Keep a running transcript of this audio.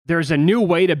There's a new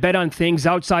way to bet on things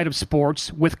outside of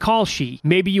sports with Kalshi.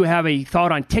 Maybe you have a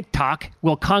thought on TikTok.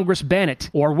 Will Congress ban it?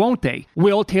 Or won't they?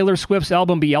 Will Taylor Swift's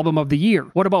album be Album of the Year?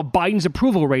 What about Biden's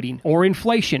approval rating? Or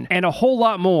inflation? And a whole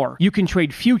lot more. You can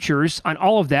trade futures on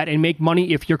all of that and make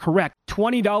money if you're correct.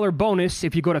 $20 bonus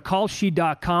if you go to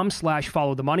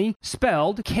kalshi.com/followthemoney,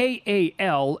 spelled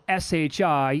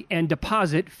KALSHI, and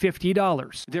deposit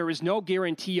 $50. There is no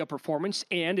guarantee of performance,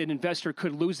 and an investor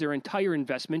could lose their entire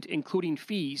investment, including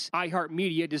fees.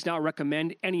 iHeartMedia does not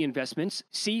recommend any investments.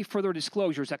 See further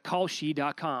disclosures at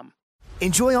kalshi.com.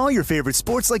 Enjoy all your favorite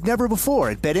sports like never before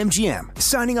at BetMGM.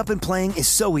 Signing up and playing is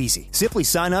so easy. Simply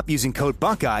sign up using code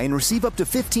Buckeye and receive up to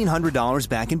 $1,500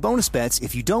 back in bonus bets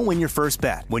if you don't win your first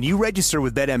bet. When you register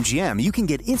with BetMGM, you can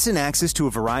get instant access to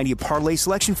a variety of parlay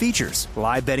selection features,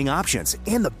 live betting options,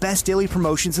 and the best daily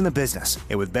promotions in the business.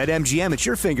 And with BetMGM at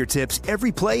your fingertips,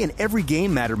 every play and every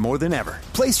game matter more than ever.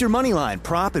 Place your moneyline,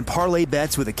 prop, and parlay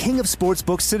bets with the king of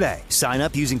sportsbooks today. Sign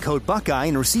up using code Buckeye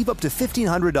and receive up to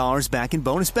 $1,500 back in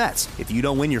bonus bets if you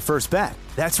don't win your first bet.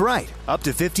 That's right, up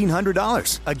to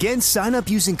 $1,500. Again, sign up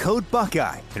using code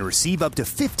Buckeye and receive up to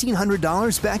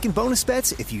 $1,500 back in bonus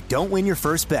bets if you don't win your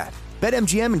first bet.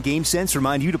 BetMGM and GameSense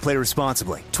remind you to play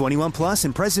responsibly. 21 plus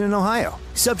and present in Ohio.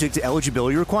 Subject to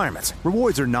eligibility requirements.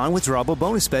 Rewards are non-withdrawable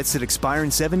bonus bets that expire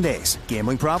in 7 days.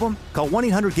 Gambling problem? Call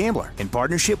 1-800-GAMBLER in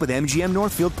partnership with MGM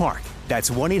Northfield Park. That's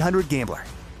 1-800-GAMBLER.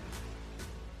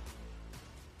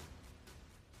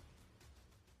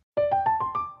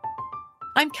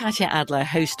 I'm Katya Adler,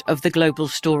 host of The Global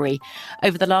Story.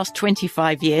 Over the last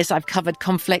 25 years, I've covered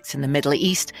conflicts in the Middle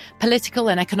East, political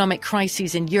and economic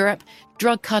crises in Europe,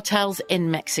 drug cartels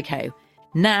in Mexico.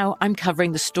 Now I'm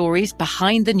covering the stories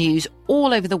behind the news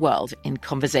all over the world in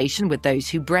conversation with those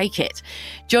who break it.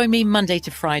 Join me Monday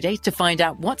to Friday to find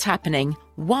out what's happening,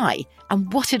 why,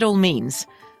 and what it all means.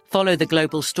 Follow The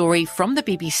Global Story from the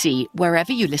BBC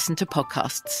wherever you listen to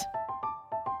podcasts.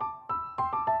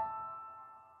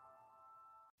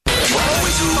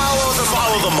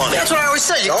 Follow the money. That's what I always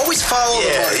say. You always follow the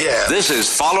money. Yeah. This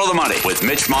is Follow the Money with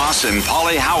Mitch Moss and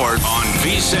Paulie Howard on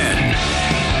VSiN.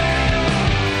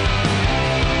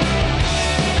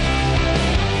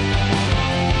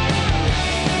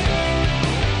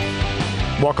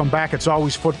 Welcome back. It's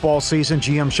always football season.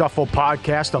 GM Shuffle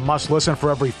podcast, a must-listen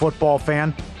for every football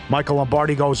fan. Michael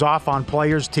Lombardi goes off on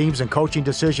players, teams, and coaching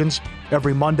decisions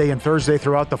every Monday and Thursday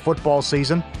throughout the football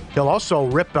season. He'll also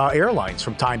rip airlines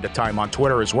from time to time on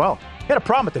Twitter as well. He had a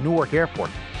problem at the Newark airport.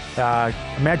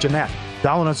 Imagine that.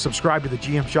 Download and subscribe to the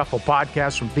GM Shuffle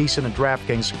podcast from VSiN and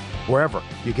DraftKings, wherever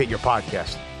you get your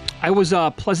podcast. I was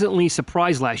pleasantly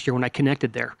surprised last year when I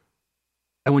connected there.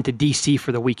 I went to D.C.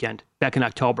 for the weekend back in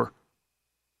October.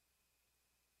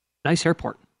 Nice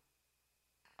airport.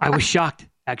 I was shocked,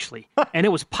 actually. And it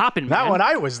was popping, man. Not when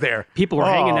I was there. People were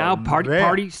hanging out,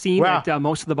 party scene at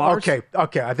most of the bars.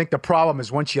 Okay. I think the problem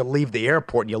is once you leave the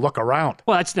airport and you look around.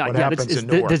 Well, that's not. What Yeah, happens in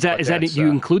Newark. do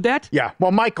you include that? Yeah.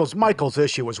 Well, Michael's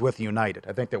issue was with United.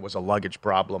 I think there was a luggage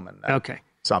problem and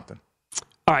something.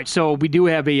 All right, so we do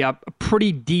have a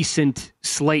pretty decent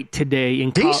slate today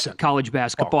in college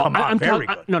basketball. Oh, come on, very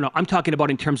good. I'm talking about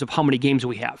in terms of how many games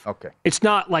we have. Okay. It's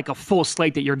not like a full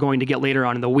slate that you're going to get later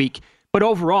on in the week. But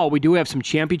overall, we do have some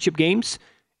championship games,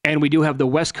 and we do have the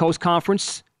West Coast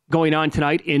Conference going on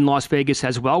tonight in Las Vegas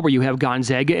as well, where you have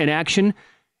Gonzaga in action.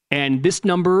 And this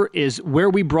number is where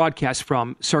we broadcast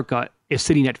from, Circa, is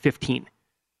sitting at 15.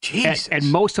 Jesus. At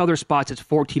most other spots, it's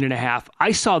 14.5.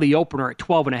 I saw the opener at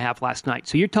 12.5 last night.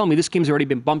 So you're telling me this game's already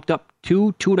been bumped up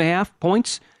 2.5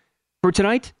 points for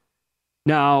tonight?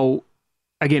 Now,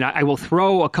 again, I will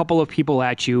throw a couple of people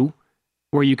at you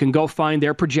where you can go find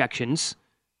their projections.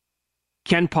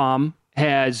 Ken Palm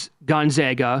has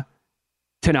Gonzaga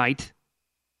tonight,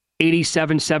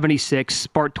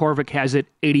 87-76. Bart Torvik has it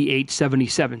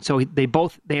 88-77. So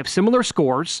they have similar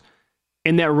scores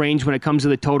in that range when it comes to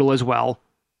the total as well.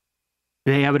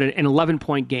 They have it an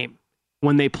 11-point game.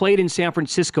 When they played in San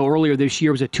Francisco earlier this year,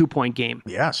 it was a 2-point game.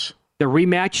 Yes. The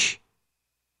rematch,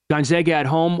 Gonzaga at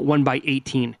home won by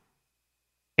 18.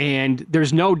 And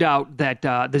there's no doubt that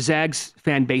the Zags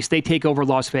fan base, they take over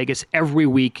Las Vegas every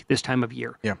week this time of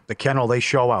year. Yeah, the kennel, they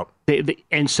show out.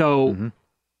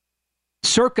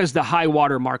 Circa's the high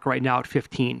water mark right now at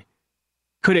 15.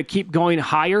 Could it keep going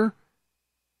higher?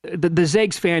 The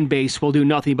Zags fan base will do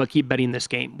nothing but keep betting this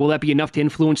game. Will that be enough to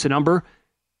influence the number?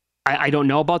 I don't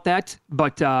know about that.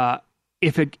 But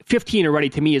if 15 already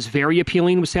to me is very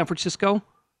appealing with San Francisco.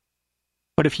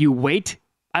 But if you wait,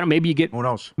 maybe you get, who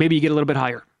knows? Maybe you get a little bit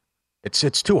higher.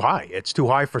 It's too high. It's too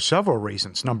high for several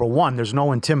reasons. Number one, there's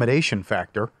no intimidation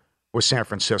factor with San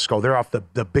Francisco. They're off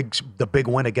the big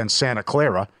win against Santa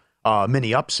Clara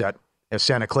mini upset, as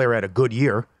Santa Clara had a good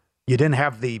year. You didn't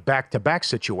have the back-to-back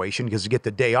situation because you get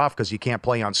the day off because you can't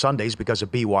play on Sundays because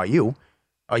of BYU.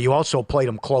 You also played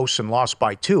them close and lost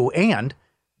by 2. And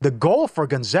the goal for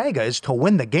Gonzaga is to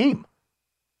win the game.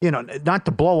 Not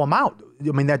to blow them out.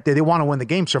 I mean, that they want to win the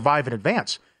game, survive in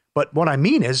advance. But what I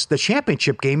mean is the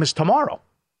championship game is tomorrow.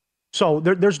 So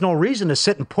there's no reason to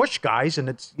sit and push guys. And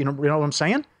it's, you know what I'm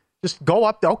saying? Just go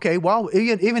up. Okay, well,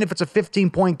 even if it's a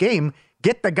 15-point game,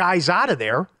 get the guys out of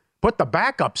there, put the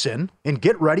backups in, and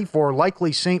get ready for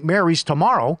likely St. Mary's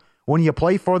tomorrow when you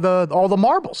play for all the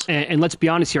marbles. And let's be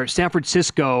honest here, San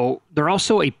Francisco, they're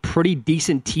also a pretty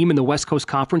decent team in the West Coast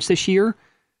Conference this year.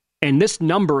 And this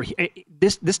number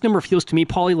feels to me,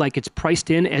 Paulie, like it's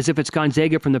priced in as if it's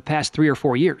Gonzaga from the past 3 or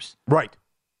 4 years. Right.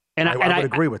 And I would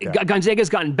agree with that. Gonzaga's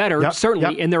gotten better,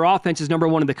 certainly, and their offense is number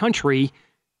 1 in the country,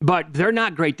 but they're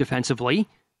not great defensively.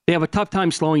 They have a tough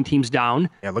time slowing teams down.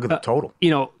 Yeah, look at the total.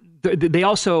 They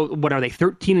also, what are they,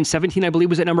 13 and 17, I believe,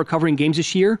 was that number covering games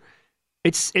this year.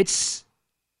 You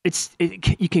kind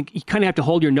of have to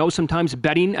hold your nose sometimes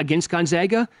betting against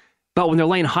Gonzaga, but when they're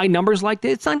laying high numbers like that,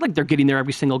 it's not like they're getting there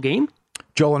every single game.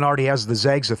 Joe Lenardi has the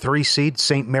Zags a 3 seed,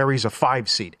 St. Mary's a 5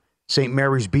 seed. St.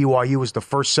 Mary's BYU was the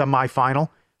first semifinal.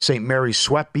 St. Mary's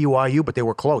swept BYU, but they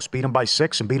were close. Beat them by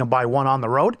 6 and beat them by 1 on the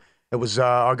road. It was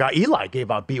our guy Eli gave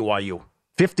out BYU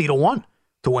 50-1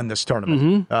 to win this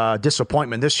tournament. Mm-hmm.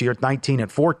 Disappointment this year,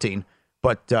 19-14,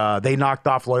 but they knocked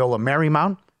off Loyola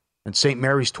Marymount, and St.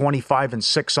 Mary's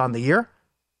 25-6 on the year.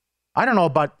 I don't know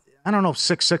if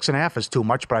 6.5 is too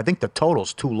much, but I think the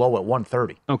total's too low at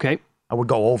 130. Okay. I would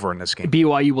go over in this game.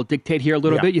 BYU will dictate here a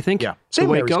little bit, you think? Yeah. St.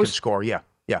 Mary's can score, yeah.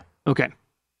 Okay.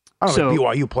 I don't think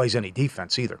BYU plays any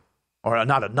defense either, or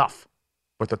not enough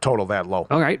with the total that low.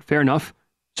 All right, fair enough.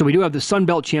 So we do have the Sun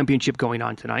Belt Championship going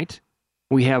on tonight.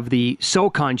 We have the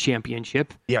SoCon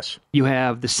Championship. Yes. You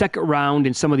have the second round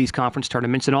in some of these conference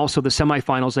tournaments, and also the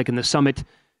semifinals like in the Summit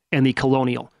and the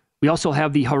Colonial. We also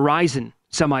have the Horizon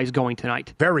semis going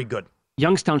tonight. Very good.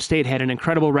 Youngstown State had an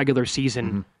incredible regular season.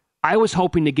 Mm-hmm. I was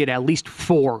hoping to get at least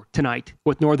 4 tonight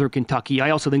with Northern Kentucky. I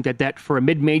also think that for a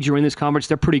mid-major in this conference,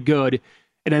 they're pretty good.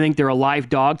 And I think they're a live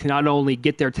dog to not only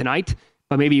get there tonight,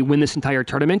 but maybe win this entire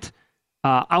tournament.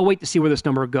 I'll wait to see where this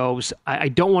number goes. I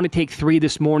don't want to take 3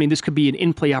 this morning. This could be an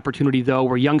in-play opportunity, though,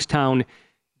 where Youngstown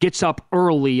gets up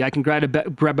early. I can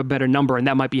grab a better number, and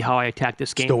that might be how I attack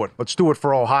this game. Let's do it. Let's do it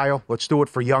for Ohio. Let's do it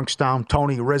for Youngstown.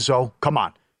 Tony Rizzo. Come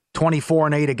on.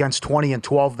 24-8 against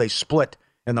 20-12. They split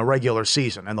in the regular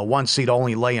season, and the 1 seed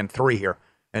only laying 3 here.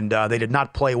 And they did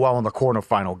not play well in the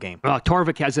quarterfinal game.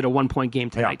 Torvik has it a 1-point game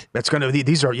tonight. Yeah, it's going to be.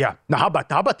 These are Now, how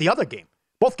about the other game?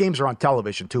 Both games are on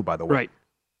television too, by the way. Right.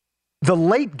 The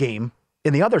late game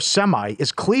in the other semi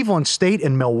is Cleveland State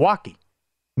and Milwaukee.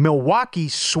 Milwaukee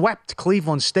swept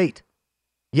Cleveland State,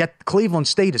 yet Cleveland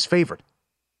State is favored.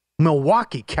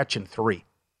 Milwaukee catching 3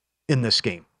 in this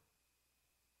game,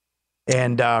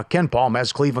 and Ken Palm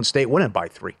has Cleveland State winning by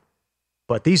 3.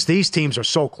 But these teams are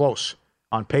so close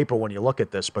on paper when you look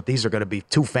at this, but these are going to be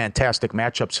 2 fantastic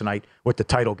matchups tonight with the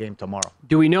title game tomorrow.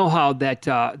 Do we know how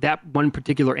that one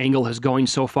particular angle is going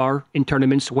so far in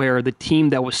tournaments where the team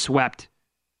that was swept,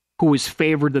 who was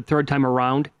favored the third time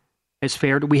around, has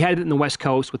fared? We had it in the West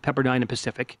Coast with Pepperdine and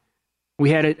Pacific.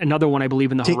 We had another one, I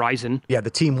believe, in the Horizon. Yeah, the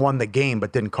team won the game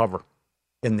but didn't cover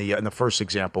in the first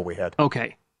example we had. Okay.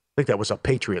 I think that was a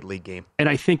Patriot League game. And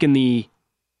I think in the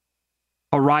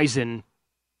Horizon,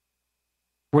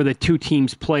 where the 2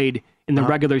 teams played in the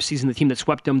regular season, the team that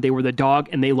swept them, they were the dog,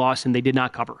 and they lost, and they did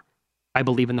not cover. I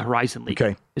believe in the Horizon League.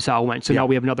 Okay. Is how it went. So now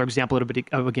we have another example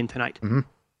of again tonight. Mm-hmm.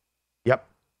 Yep.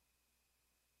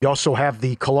 You also have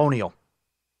the Colonial.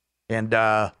 And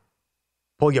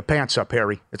pull your pants up,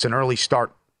 Harry. It's an early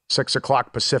start, 6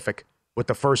 o'clock Pacific with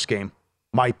the first game.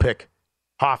 My pick,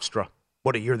 Hofstra.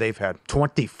 What a year they've had.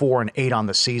 24-8 on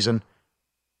the season.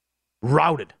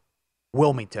 Routed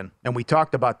Wilmington. And we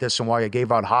talked about this and why I gave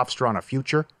out Hofstra on a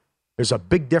future. There's a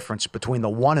big difference between the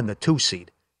 1 and the 2 seed.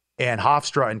 And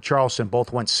Hofstra and Charleston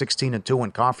both went 16-2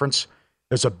 in conference.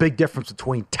 There's a big difference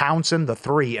between Townsend, the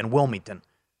 3, and Wilmington,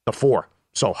 the 4.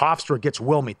 So Hofstra gets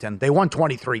Wilmington. They won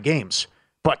 23 games,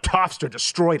 but Hofstra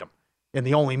destroyed them in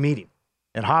the only meeting.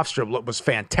 And Hofstra was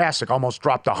fantastic, almost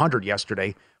dropped 100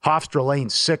 yesterday. Hofstra laying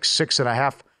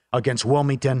 6.5 against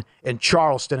Wilmington, and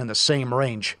Charleston in the same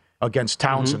range against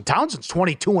Townsend. Mm-hmm. Townsend's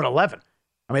 22-11.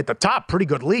 I mean, at the top, pretty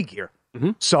good league here.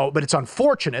 Mm-hmm. So, but it's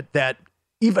unfortunate that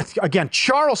even, again,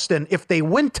 Charleston, if they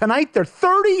win tonight, they're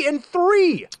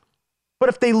 30-3. But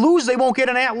if they lose, they won't get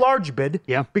an at-large bid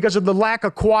because of the lack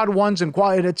of quad ones and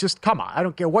quad. It's just, come on, I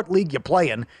don't care what league you play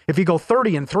in. If you go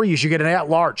 30-3, you should get an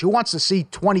at-large. Who wants to see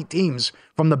 20 teams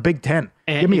from the Big Ten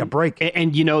Give me a break.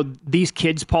 And these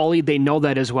kids, Paulie, they know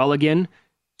that as well again.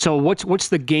 So what's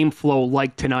the game flow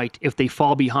like tonight if they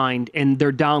fall behind and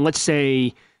they're down, let's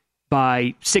say,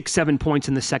 by 6-7 points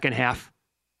in the second half?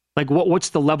 Like what's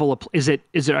the level of is it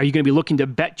are you going to be looking to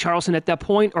bet Charleston at that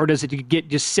point, or does it get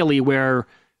just silly where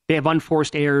they have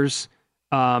unforced errors?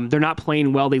 They're not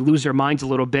playing well. They lose their minds a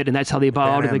little bit, and that's how they bow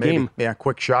out of the game. Yeah,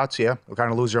 quick shots. Yeah, they kind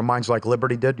of lose their minds like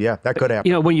Liberty did. Yeah, that could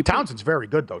happen. When Townsend's very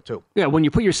good though too. Yeah, when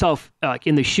you put yourself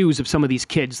in the shoes of some of these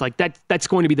kids, like that's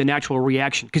going to be the natural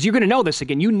reaction because you're going to know this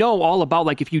again. You know all about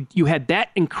like if you had that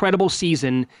incredible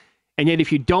season, and yet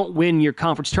if you don't win your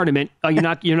conference tournament, you're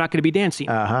not going to be dancing.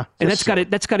 And that's got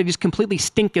to just completely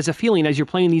stink as a feeling as you're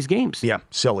playing these games. Yeah,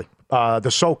 silly. The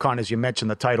SoCon, as you mentioned,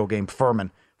 the title game,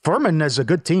 Furman is a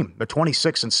good team. They're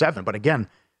 26-7, but again,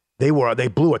 they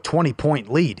blew a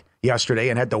 20-point lead yesterday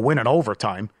and had to win in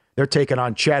overtime. They're taking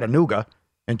on Chattanooga,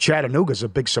 and Chattanooga's a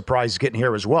big surprise getting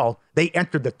here as well. They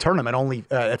entered the tournament only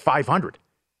at 500,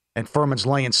 and Furman's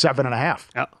laying 7.5.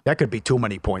 Yep. That could be too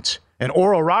many points. And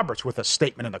Oral Roberts with a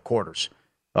statement in the quarters.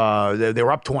 They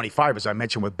were up 25, as I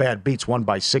mentioned, with bad beats, won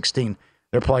by 16.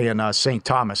 They're playing St.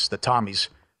 Thomas, the Tommies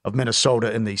of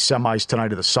Minnesota, in the semis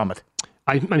tonight of the Summit.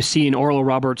 I'm seeing Oral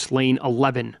Roberts lane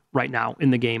 11 right now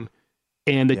in the game,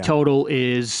 and the total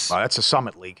is... that's a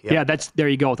Summit League. Yeah, there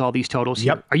you go with all these totals.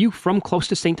 Yep. Here. Are you from close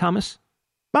to St. Thomas?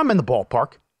 I'm in the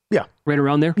ballpark. Yeah. Right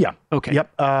around there? Yeah. Okay.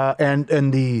 Yep.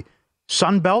 And the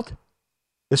Sun Belt,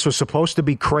 this was supposed to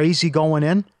be crazy going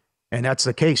in, and that's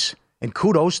the case. And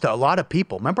kudos to a lot of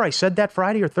people. Remember I said that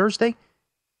Friday or Thursday?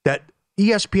 That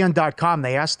ESPN.com,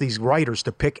 they asked these writers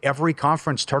to pick every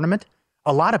conference tournament.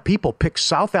 A lot of people picked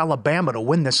South Alabama to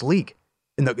win this league,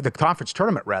 in the conference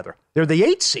tournament, rather. They're the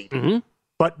 8th seed,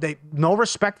 but no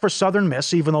respect for Southern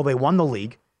Miss, even though they won the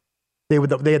league. They had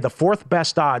the 4th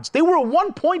best odds. They were a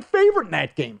 1-point favorite in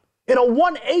that game, in a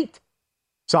 1-8.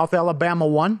 South Alabama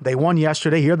won. They won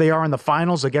yesterday. Here they are in the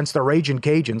finals against the Ragin'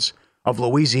 Cajuns of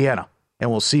Louisiana,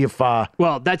 and we'll see if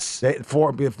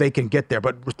if they can get there.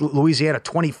 But Louisiana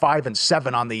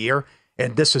 25-7 on the year.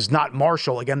 And this is not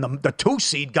Marshall. Again, the 2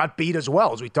 seed got beat as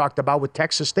well, as we talked about with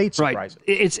Texas State. Surprising.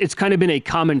 Right. It's kind of been a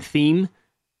common theme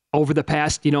over the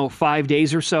past 5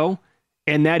 days or so.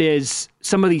 And that is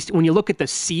some of these, when you look at the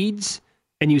seeds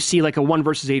and you see like a 1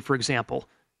 versus 8, for example,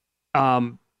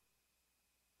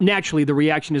 naturally the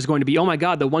reaction is going to be, oh my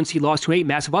God, the 1 seed lost to 8,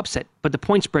 massive upset. But the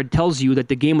point spread tells you that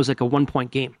the game was like a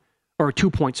 1-point game or a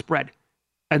 2-point spread.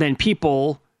 And then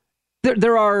people,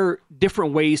 there are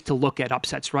different ways to look at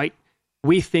upsets, right?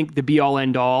 We think the be-all,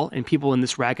 end-all, and people in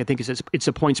this rack, I think it's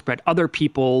a point spread. Other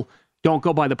people don't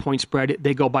go by the point spread.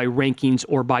 They go by rankings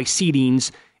or by seedings.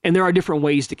 And there are different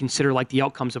ways to consider like the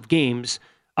outcomes of games.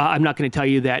 I'm not going to tell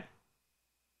you that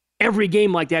every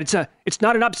game like that, it's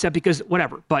not an upset because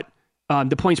whatever, but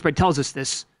the point spread tells us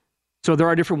this. So there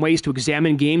are different ways to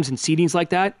examine games and seedings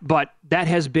like that, but that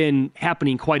has been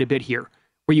happening quite a bit here,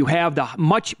 where you have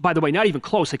by the way, not even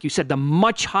close, like you said, the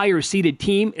much higher seeded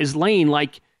team is laying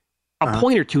like a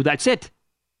point or two, that's it.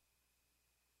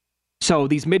 So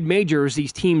these mid-majors,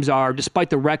 these teams are, despite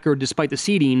the record, despite the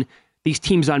seeding, these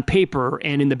teams on paper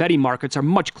and in the betting markets are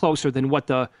much closer than what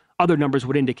the other numbers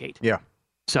would indicate. Yeah.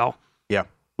 So. Yeah.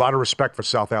 A lot of respect for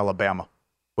South Alabama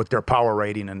with their power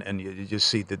rating, and you just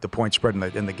see the point spread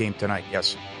in the game tonight.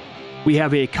 Yes. We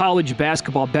have a college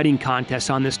basketball betting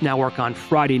contest on this network on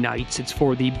Friday nights. It's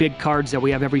for the big cards that we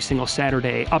have every single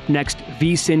Saturday. Up next,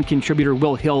 VSiN contributor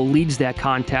Will Hill leads that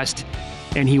contest,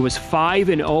 and he was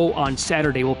 5-0 on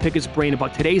Saturday. We'll pick his brain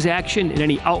about today's action and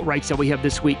any outrights that we have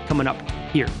this week coming up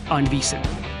here on VSiN.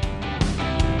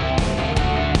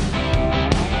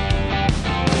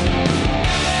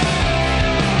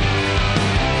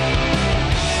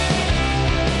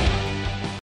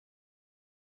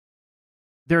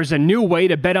 There's a new way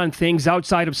to bet on things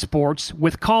outside of sports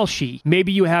with Kalshi.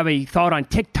 Maybe you have a thought on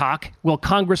TikTok. Will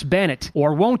Congress ban it?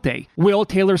 Or won't they? Will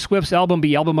Taylor Swift's album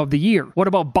be Album of the Year? What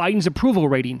about Biden's approval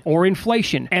rating or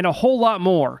inflation? And a whole lot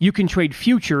more. You can trade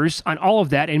futures on all of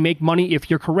that and make money if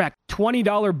you're correct.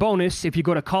 $20 bonus if you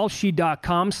go to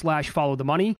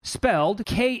kalshi.com/followthemoney, spelled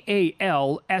KALSHI,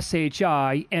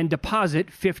 and deposit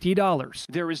 $50.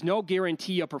 There is no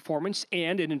guarantee of performance,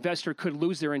 and an investor could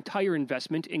lose their entire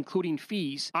investment, including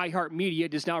fees. iHeartMedia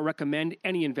does not recommend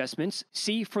any investments.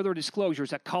 See further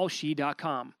disclosures at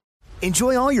kalshi.com.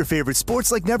 Enjoy all your favorite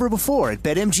sports like never before at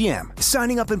BetMGM.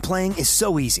 Signing up and playing is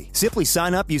so easy. Simply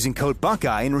sign up using code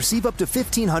Buckeye and receive up to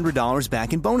 $1,500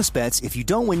 back in bonus bets if you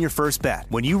don't win your first bet.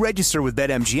 When you register with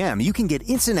BetMGM, you can get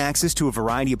instant access to a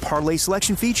variety of parlay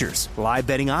selection features, live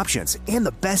betting options, and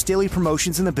the best daily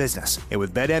promotions in the business. And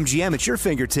with BetMGM at your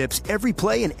fingertips, every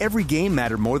play and every game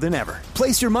matter more than ever.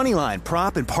 Place your moneyline,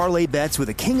 prop, and parlay bets with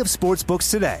the king of sportsbooks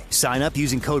today. Sign up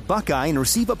using code Buckeye and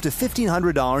receive up to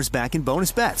 $1,500 back in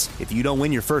bonus bets if you don't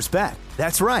win your first bet.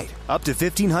 That's right, up to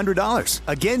 $1,500.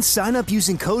 Again, sign up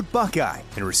using code Buckeye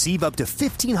and receive up to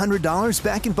 $1,500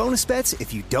 back in bonus bets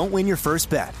if you don't win your first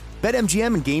bet.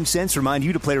 BetMGM and GameSense remind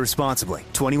you to play responsibly.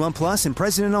 21 plus and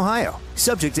present in Ohio.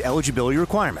 Subject to eligibility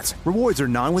requirements. Rewards are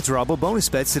non-withdrawable bonus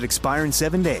bets that expire in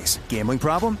 7 days. Gambling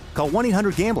problem? Call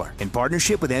 1-800-GAMBLER in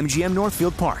partnership with MGM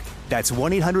Northfield Park. That's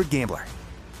 1-800-GAMBLER.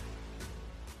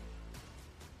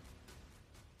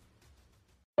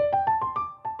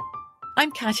 I'm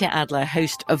Katya Adler,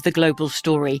 host of The Global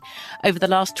Story. Over the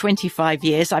last 25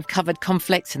 years, I've covered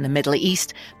conflicts in the Middle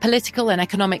East, political and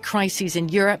economic crises in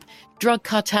Europe, drug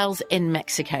cartels in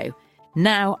Mexico.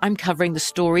 Now I'm covering the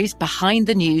stories behind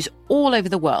the news all over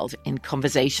the world in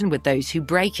conversation with those who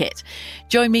break it.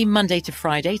 Join me Monday to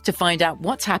Friday to find out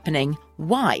what's happening,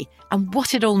 why, and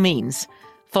what it all means.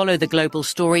 Follow The Global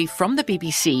Story from the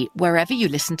BBC wherever you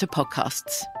listen to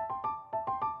podcasts.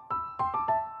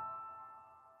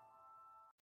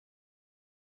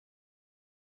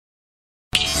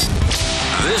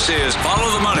 This is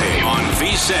Follow the Money on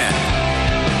VSiN.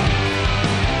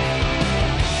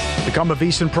 Become a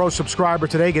VSiN Pro subscriber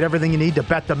today. Get everything you need to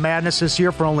bet the madness this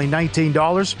year for only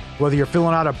 $19. Whether you're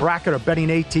filling out a bracket or betting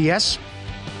ATS,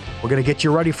 we're going to get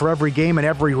you ready for every game and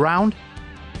every round.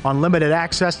 Unlimited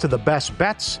access to the best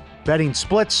bets, betting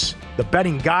splits, the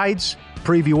betting guides,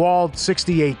 preview all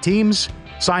 68 teams.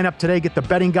 Sign up today. Get the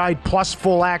betting guide plus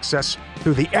full access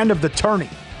through the end of the tourney.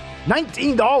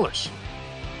 $19.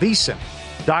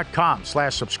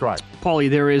 VSiN.com/subscribe.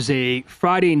 Paulie, there is a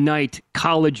Friday night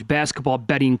college basketball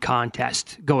betting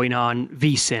contest going on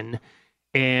VSiN.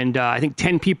 And I think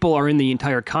 10 people are in the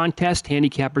entire contest,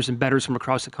 handicappers and bettors from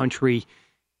across the country.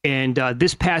 And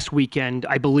this past weekend,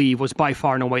 I believe, was by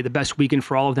far and away the best weekend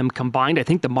for all of them combined. I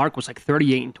think the mark was like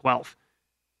 38-12.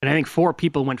 And I think 4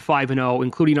 people went 5-0,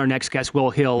 including our next guest, Will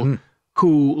Hill,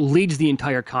 who leads the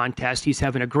entire contest. He's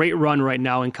having a great run right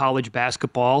now in college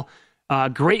basketball.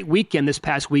 Great weekend this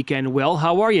past weekend, Will.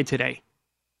 How are you today?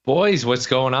 Boys, what's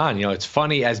going on? You know, it's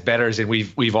funny as bettors, and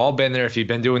we've all been there. If you've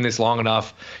been doing this long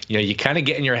enough, you know, you kind of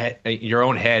get in your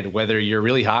own head, whether you're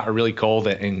really hot or really cold.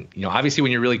 And you know, obviously,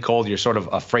 when you're really cold, you're sort of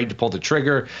afraid to pull the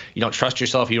trigger. You don't trust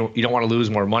yourself. You don't want to lose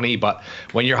more money. But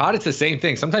when you're hot, it's the same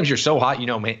thing. Sometimes you're so hot, you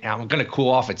know, man, I'm going to cool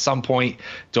off at some point.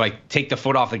 Do I take the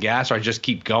foot off the gas, or I just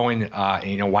keep going?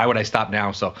 You know, why would I stop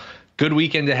now? So. Good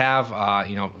weekend to have,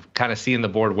 you know, kind of seeing the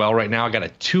board well right now. I got a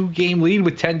 2-game lead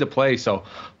with 10 to play, so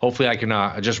hopefully I can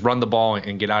just run the ball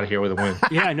and get out of here with a win.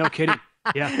 Yeah, no kidding.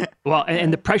 Yeah. Well,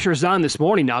 and the pressure's on this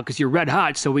morning now because you're red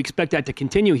hot, so we expect that to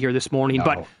continue here this morning. No,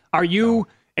 but are you,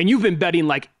 and you've been betting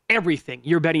like everything.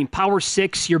 You're betting Power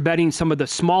 6, you're betting some of the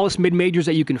smallest mid-majors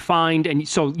that you can find, and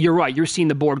so you're right, you're seeing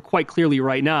the board quite clearly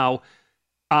right now.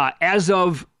 As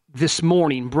of this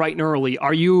morning, bright and early,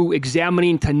 are you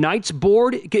examining tonight's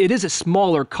board? It is a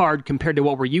smaller card compared to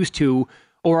what we're used to.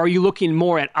 Or are you looking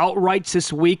more at outrights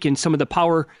this week in some of the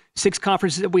Power 6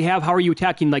 conferences that we have? How are you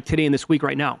attacking like today and this week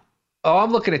right now? Oh,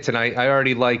 I'm looking at tonight. I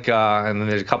already like, and then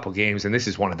there's a couple games, and this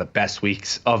is one of the best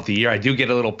weeks of the year. I do get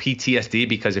a little PTSD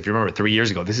because if you remember 3 years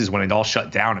ago, this is when it all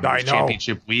shut down. It was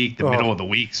championship week, the middle of the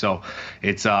week. So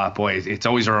it's, boy, it's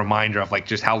always a reminder of like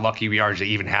just how lucky we are to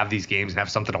even have these games and have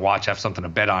something to watch, have something to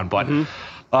bet on. But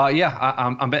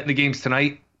I'm betting the games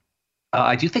tonight.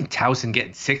 I do think Towson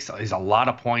getting 6 is a lot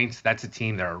of points. That's a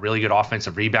team. They're a really good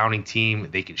offensive rebounding team.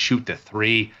 They can shoot the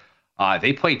 3.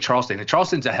 They played Charleston, and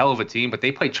Charleston's a hell of a team, but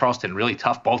they played Charleston really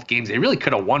tough both games. They really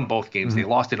could have won both games. They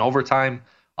lost in overtime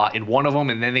in one of them,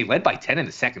 and then they led by 10 in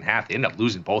the second half. They ended up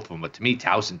losing both of them, but to me,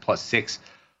 Towson plus 6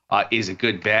 is a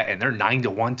good bet, and they're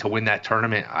 9-1 to win that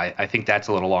tournament. I think that's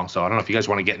a little long, so I don't know if you guys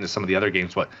want to get into some of the other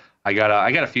games, but I got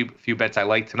a few bets I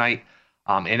like tonight,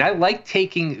 and I like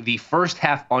taking the first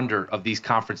half under of these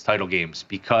conference title games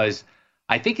because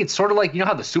I think it's sort of like, you know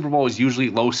how the Super Bowl is usually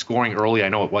low scoring early? I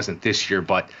know it wasn't this year,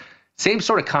 but same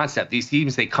sort of concept. These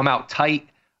teams, they come out tight.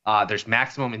 There's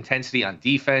maximum intensity on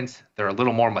defense. They're a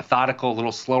little more methodical, a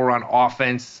little slower on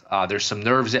offense. There's some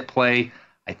nerves at play.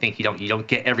 I think you don't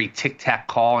get every tic-tac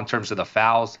call in terms of the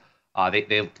fouls.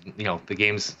 The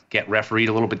games get refereed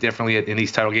a little bit differently in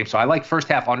these title games. So I like first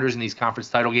half unders in these conference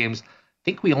title games.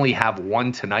 think we only have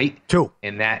one tonight. Two.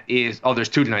 And that is, there's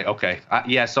two tonight. Okay.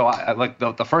 Yeah, so I like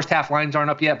the first half lines aren't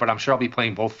up yet, but I'm sure I'll be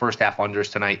playing both first half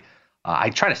unders tonight.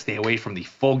 I try to stay away from the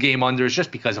full game unders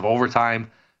just because of overtime,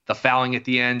 the fouling at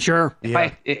the end. Sure.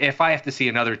 If I have to see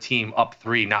another team up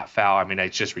 3 not foul, I mean,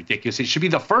 it's just ridiculous. It should be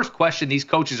the first question these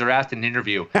coaches are asked in an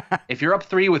interview. If you're up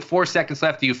 3 with 4 seconds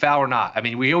left, do you foul or not? I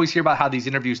mean, we always hear about how these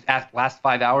interviews last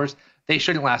 5 hours. They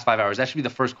shouldn't last 5 hours. That should be the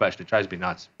first question. It drives me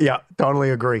nuts. Yeah,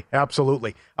 totally agree.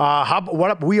 Absolutely.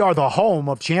 We are the home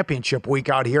of championship week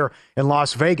out here in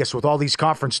Las Vegas with all these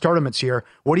conference tournaments here.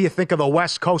 What do you think of the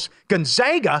West Coast?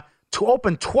 Gonzaga to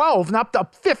open 12, not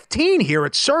up 15 here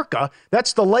at Circa.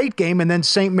 That's the late game, and then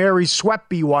St. Mary's swept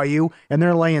BYU, and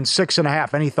they're laying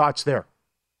 6.5. Any thoughts there?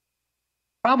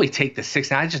 Probably take the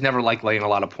 6. I just never like laying a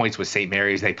lot of points with St.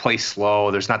 Mary's. They play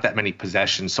slow. There's not that many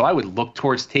possessions, so I would look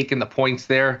towards taking the points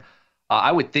there.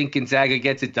 I would think Gonzaga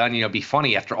gets it done. It'd be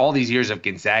funny after all these years of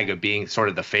Gonzaga being sort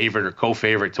of the favorite or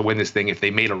co-favorite to win this thing if they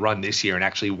made a run this year and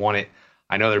actually won it.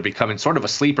 I know they're becoming sort of a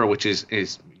sleeper, which is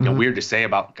weird to say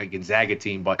about a Gonzaga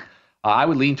team, but I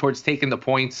would lean towards taking the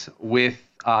points with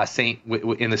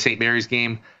in the St. Mary's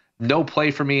game. No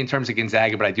play for me in terms of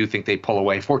Gonzaga, but I do think they pull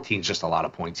away. 14 is just a lot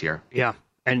of points here. Yeah.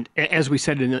 And as we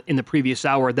said in the previous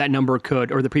hour, that number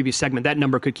the previous segment, that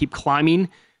number could keep climbing.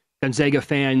 Gonzaga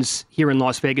fans here in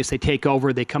Las Vegas, they take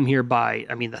over. They come here by,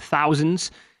 the thousands.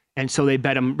 And so they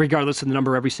bet them regardless of the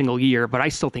number every single year. But I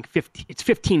still think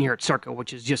 15 here at Circa,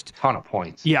 which is just a ton of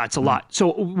points. Yeah, it's a lot.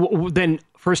 So then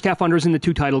first half unders in the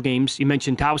 2 title games. You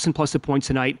mentioned Towson plus the points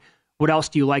tonight. What else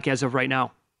do you like as of right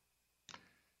now?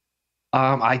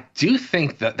 I do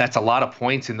think that's a lot of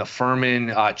points in the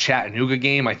Furman Chattanooga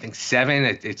game. I think 7.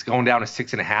 It's going down to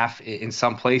 6.5 in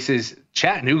some places.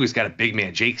 Chattanooga's got a big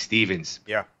man, Jake Stevens,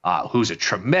 who's a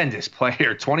tremendous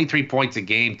player. 23 points a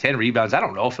game, 10 rebounds. I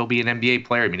don't know if he'll be an NBA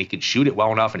player. I mean, he can shoot it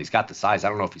well enough, and he's got the size. I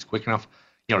don't know if he's quick enough,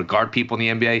 to guard people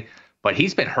in the NBA. But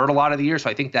he's been hurt a lot of the year, so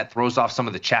I think that throws off some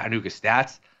of the Chattanooga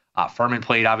stats. Furman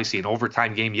played, obviously, an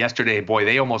overtime game yesterday. Boy,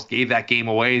 they almost gave that game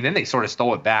away. Then they sort of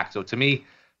stole it back. So to me,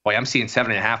 boy, I'm seeing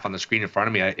 7.5 on the screen in front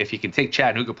of me. If you can take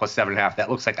Chattanooga plus 7.5, that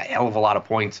looks like a hell of a lot of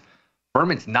points.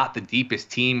 Furman's not the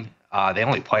deepest team. They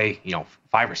only play,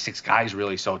 5 or 6 guys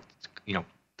really. So,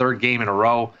 third game in a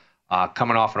row,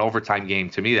 coming off an overtime game.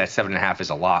 To me, that 7.5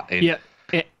 is a lot. And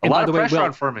a lot of pressure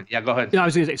on Furman. Yeah, go ahead. No, I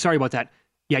was going to say, sorry about that.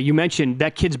 Yeah, you mentioned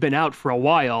that kid's been out for a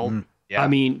while. Yeah. I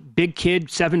mean, big kid,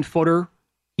 7-footer.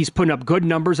 He's putting up good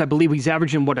numbers. I believe he's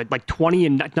averaging like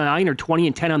 20-9 or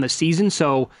 20-10 on the season.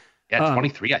 So. Yeah,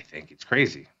 23, I think. It's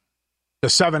crazy. The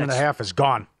 7.5 is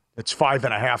gone. It's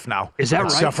 5.5 now. Is that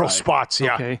right? Several spots,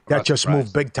 yeah. Okay. That just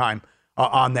moved big time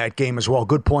on that game as well.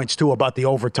 Good points, too, about the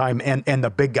overtime and the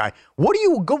big guy. What do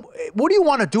you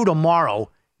want to do tomorrow?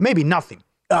 Maybe nothing.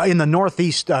 In the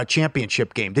Northeast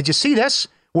Championship game. Did you see this?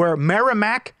 Where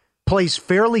Merrimack plays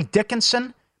Fairleigh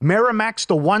Dickinson. Merrimack's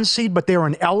the 1 seed, but they're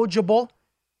ineligible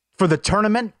for the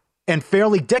tournament. And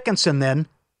Fairleigh Dickinson then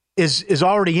is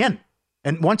already in.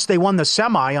 And once they won the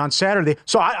semi on Saturday,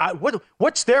 so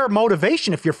what's their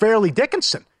motivation if you're Fairleigh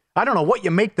Dickinson? I don't know what you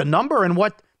make the number and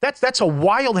what that's a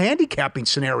wild handicapping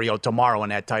scenario tomorrow in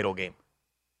that title game.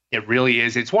 It really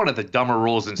is. It's one of the dumber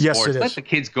rules in sports. Yes, it is. Let the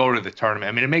kids go to the tournament.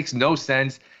 I mean, it makes no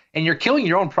sense, and you're killing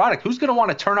your own product. Who's going to want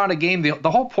to turn on a game?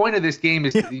 The whole point of this game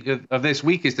of this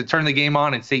week is to turn the game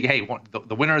on and say, hey,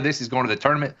 the winner of this is going to the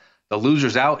tournament. The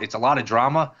loser's out. It's a lot of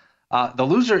drama. The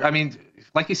loser, I mean,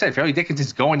 like you said, Fairleigh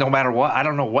Dickinson's going no matter what. I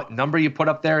don't know what number you put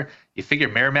up there. You figure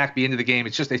Merrimack be into the game.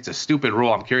 It's a stupid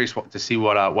rule. I'm curious to see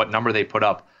what number they put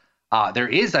up. There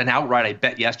is an outright I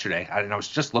bet yesterday. I was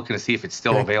just looking to see if it's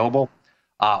still available.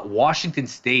 Washington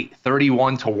State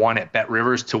 31-1 at Bet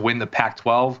Rivers to win the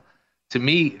Pac-12. To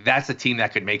me, that's a team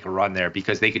that could make a run there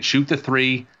because they could shoot the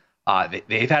 3.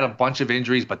 They've had a bunch of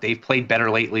injuries, but they've played better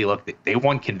lately. Look, they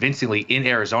won convincingly in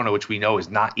Arizona, which we know is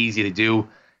not easy to do.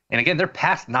 And again, their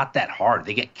path's not that hard.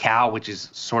 They get Cal, which is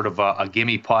sort of a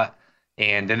gimme putt.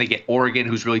 And then they get Oregon,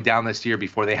 who's really down this year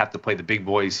before they have to play the big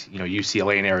boys,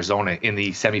 UCLA and Arizona in the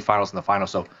semifinals and the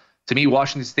finals. So to me,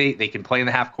 Washington State, they can play in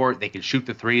the half court. They can shoot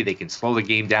the 3. They can slow the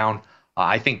game down.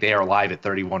 I think they are live at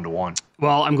 31-1.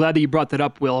 Well, I'm glad that you brought that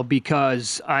up, Will,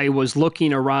 because I was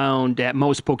looking around at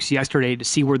most books yesterday to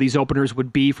see where these openers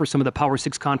would be for some of the Power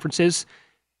 6 conferences.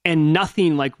 And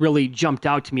nothing really jumped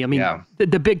out to me. I mean,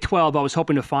 the Big 12, I was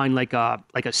hoping to find like a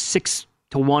 6-1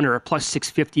 or a plus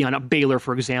 650 on a Baylor,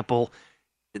 for example.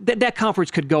 That conference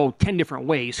could go 10 different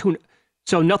ways.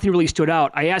 So nothing really stood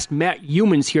out. I asked Matt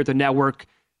Humans here at the network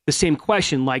the same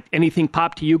question, like anything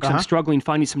popped to you because I'm struggling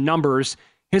finding some numbers.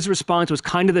 His response was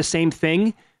kind of the same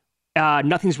thing.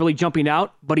 Nothing's really jumping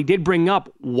out, but he did bring up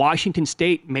Washington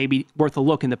State maybe worth a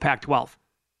look in the Pac-12.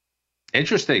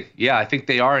 Interesting. Yeah, I think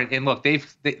they are. And look, they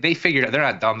figured out, they're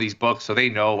not dumb, these books, so they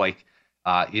know they're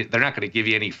not going to give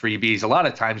you any freebies. A lot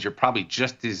of times you're probably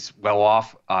just as well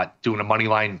off doing a money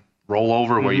line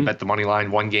rollover where you bet the money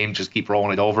line one game, just keep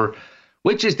rolling it over,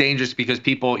 which is dangerous because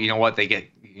people, you know what, they get,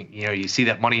 you see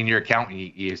that money in your account and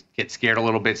you get scared a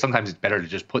little bit. Sometimes it's better to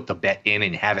just put the bet in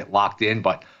and have it locked in.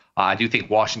 But I do think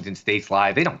Washington State's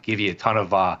live. They don't give you a ton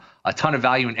of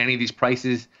value in any of these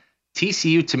prices.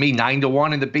 TCU, to me,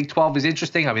 9-1 in the Big 12 is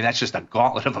interesting. I mean, that's just a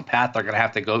gauntlet of a path they're going to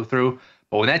have to go through.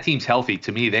 But when that team's healthy,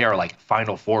 to me, they are like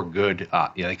Final Four good.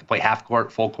 They can play half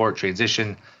court, full court,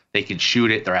 transition. They can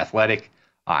shoot it. They're athletic.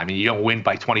 I mean, you don't win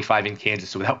by 25 in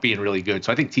Kansas without being really good.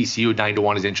 So I think TCU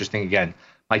 9-1 is interesting. Again,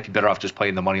 might be better off just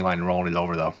playing the money line and rolling it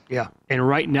over, though. Yeah. And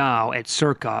right now, at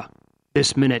circa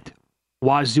this minute,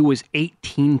 Wazoo is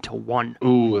 18-1.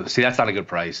 Ooh, see, that's not a good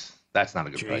price. That's not a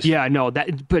good price. Yeah, no.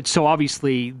 But so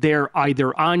obviously, they're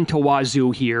either on to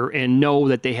Wazoo here and know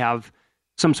that they have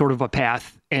some sort of a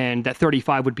path, and that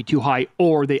 35 would be too high,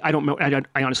 or I don't know.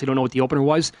 I honestly don't know what the opener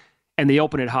was, and they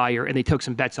open it higher, and they took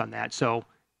some bets on that. So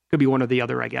could be one or the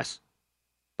other, I guess.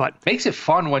 But makes it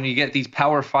fun when you get these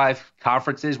Power 5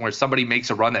 conferences where somebody makes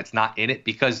a run that's not in it,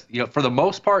 because for the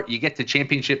most part, you get to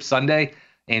Championship Sunday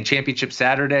and Championship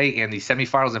Saturday and the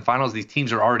semifinals and finals. These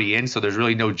teams are already in, so there's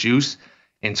really no juice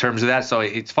in terms of that. So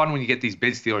it's fun when you get these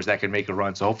bid stealers that can make a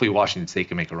run. So hopefully Washington State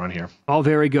can make a run here. Oh,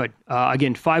 very good.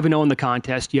 Again, 5-0 in the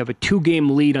contest. You have a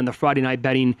 2-game lead on the Friday night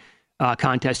betting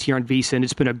contest here on VSiN.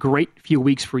 It's been a great few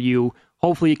weeks for you.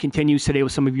 Hopefully it continues today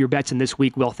with some of your bets in this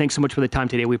week. Will, thanks so much for the time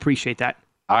today. We appreciate that.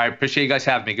 All right. Appreciate you guys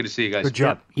having me. Good to see you guys. Good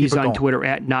job. Yep. He's on Twitter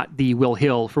at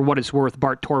 @NotTheWillHill. For what it's worth,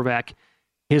 Bart Torvak,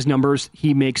 his numbers,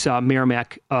 he makes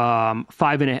Merrimack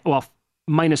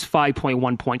minus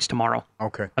 5.1 points tomorrow.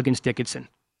 Okay. Against Dickinson.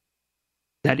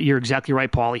 That you're exactly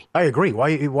right, Paulie. I agree.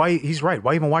 Why he's right.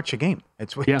 Why even watch a game?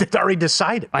 It's already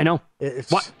decided. I know.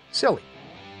 It's silly.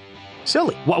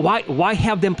 Why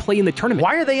have them play in the tournament?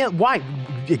 Why are they? Why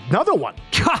another one?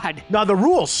 God. Now the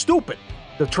rule's stupid.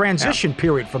 The transition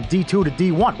period from D2 to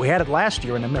D1. We had it last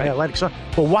year in the Mid-Atlantic Sun.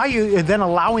 But why are you then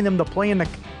allowing them to play in the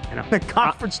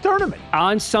conference tournament?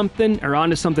 On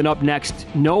to something up next.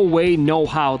 No way, no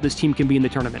how this team can be in the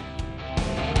tournament.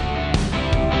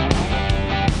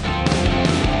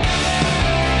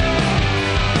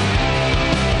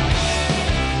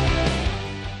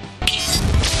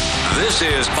 This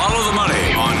is Follow the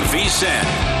Money on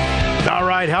VSiN. All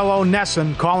right, hello,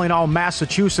 Nesson, calling all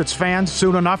Massachusetts fans.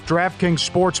 Soon enough, DraftKings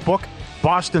Sportsbook,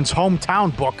 Boston's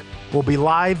hometown book, will be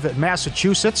live at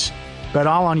Massachusetts. Bet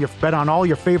on all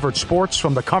your favorite sports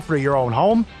from the comfort of your own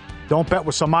home. Don't bet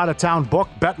with some out-of-town book.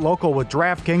 Bet local with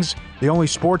DraftKings, the only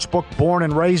sports book born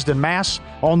and raised in Mass.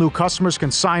 All new customers can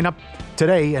sign up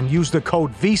today and use the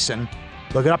code VSiN.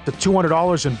 They'll get up to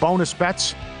 $200 in bonus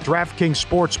bets. DraftKings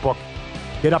Sportsbook.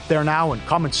 Get up there now and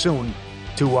coming soon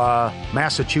to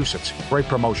Massachusetts. Great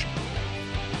promotion.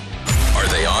 Are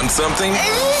they on something?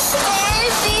 Is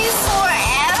this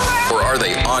forever? Or are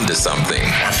they onto something?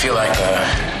 I feel like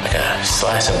a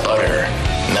slice of butter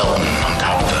melting on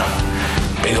top of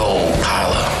a big old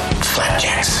pile of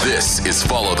flapjacks. This is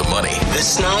Follow the Money. The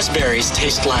snozberries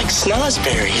taste like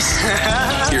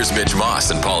snozberries. Here's Mitch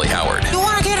Moss and Paulie Howard. You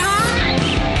want to get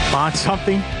high? On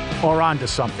something or onto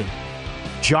something?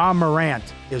 Ja Morant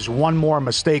is one more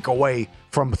mistake away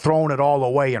from throwing it all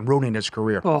away and ruining his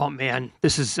career. Oh, man.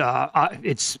 This is,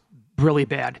 it's really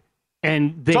bad.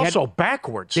 And it's also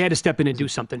backwards. They had to step in and do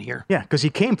something here. Yeah, because he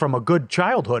came from a good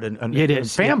childhood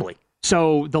and family. Yeah.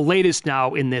 So the latest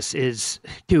now in this is,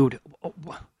 dude,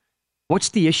 what's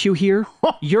the issue here?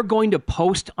 You're going to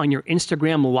post on your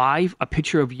Instagram Live a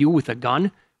picture of you with a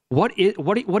gun? What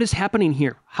is happening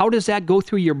here? How does that go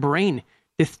through your brain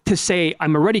to say,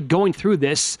 I'm already going through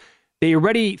this? They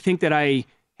already think that I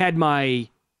had my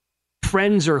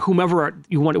friends or whomever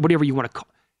whatever you want to call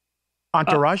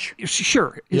entourage.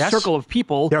 Sure, yes. Circle of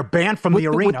people. They're banned from the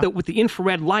arena with the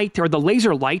infrared light or the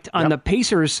laser light on the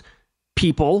Pacers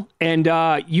people, and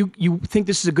you think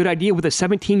this is a good idea with a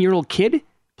 17-year-old kid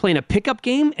playing a pickup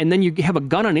game, and then you have a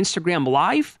gun on Instagram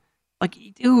Live? Like,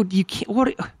 dude, you can't.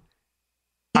 What?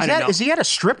 Is he at a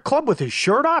strip club with his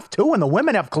shirt off too, and the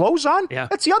women have clothes on? Yeah,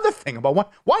 that's the other thing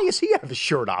about why is he have his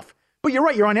shirt off? But you're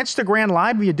right. You're on Instagram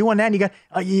Live. You're doing that. And you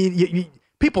got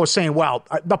people are saying, "Well,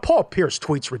 the Paul Pierce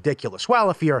tweet's ridiculous."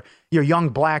 Well, if you're young,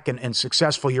 black, and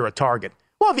successful, you're a target.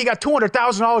 Well, if you got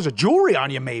 $200,000 of jewelry on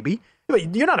you, maybe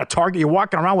you're not a target. You're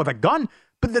walking around with a gun.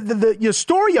 But your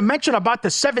story you mentioned about the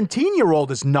 17-year-old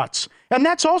is nuts, and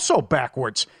that's also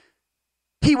backwards.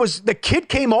 The kid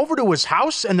came over to his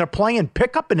house and they're playing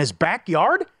pickup in his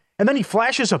backyard, and then he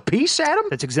flashes a piece at him?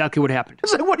 That's exactly what happened.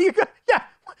 It's like, what do you got? Yeah.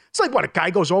 It's like, what, a guy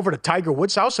goes over to Tiger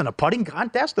Woods' house in a putting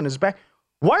contest in his back.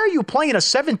 Why are you playing a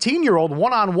 17-year-old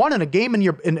one-on-one in a game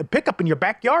in a pickup in your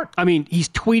backyard? I mean, he's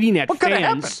tweeting at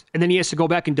fans, and then he has to go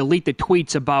back and delete the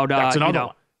tweets about, That's another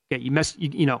one.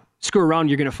 Yeah, screw around,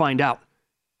 you're going to find out.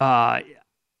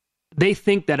 They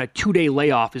think that a 2-day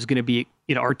layoff is going to be,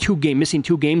 or missing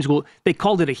 2 games. Well, they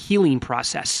called it a healing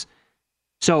process.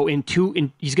 So he's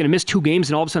going to miss 2 games,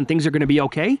 and all of a sudden things are going to be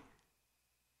okay.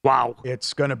 Wow.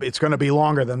 It's gonna be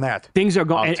longer than that. Things are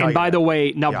going. And by the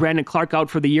way, now Brandon Clark out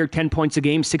for the year, 10 points a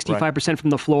game, 65%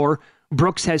 from the floor.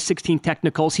 Brooks has 16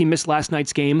 technicals. He missed last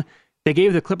night's game. They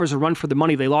gave the Clippers a run for the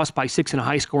money. They lost by 6 in a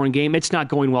high-scoring game. It's not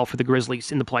going well for the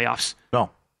Grizzlies in the playoffs. No.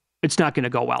 It's not going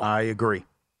to go well. I agree.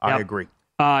 I agree.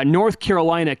 North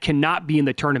Carolina cannot be in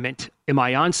the tournament. Am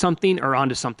I on something or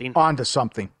onto something? Onto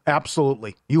something.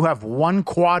 Absolutely. You have 1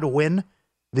 quad win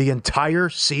the entire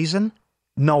season?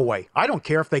 No way. I don't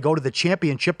care if they go to the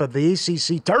championship of the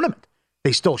ACC tournament.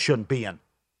 They still shouldn't be in.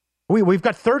 We've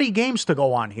got 30 games to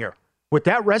go on here. With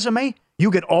that resume, you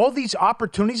get all these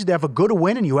opportunities to have a good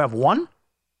win and you have 1?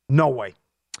 No way.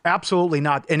 Absolutely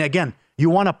not. And again, you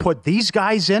want to put these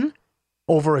guys in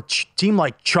over a team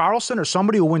like Charleston or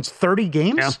somebody who wins 30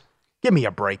 games? Yeah. Give me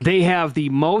a break. They have the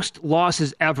most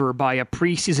losses ever by a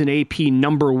preseason AP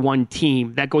number 1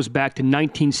 team. That goes back to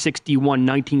 1961,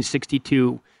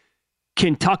 1962.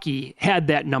 Kentucky had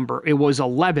that number. It was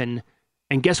 11.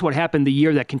 And guess what happened the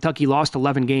year that Kentucky lost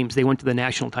 11 games? They went to the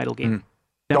national title game.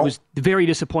 That was very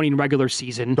disappointing regular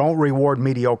season. Don't reward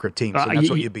mediocre teams. And that's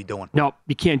what you'd be doing. No,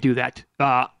 you can't do that.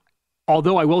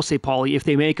 Although I will say, Paulie, if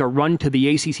they make a run to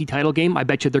the ACC title game, I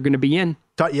bet you they're going to be in.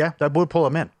 Yeah, that would pull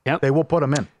them in. Yep. They will put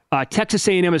them in. Texas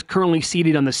A&M is currently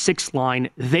seated on the 6th line.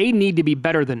 They need to be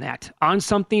better than that. On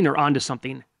something or onto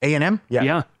something? A&M?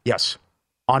 Yeah. Yes.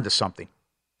 Onto something.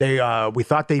 We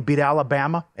thought they beat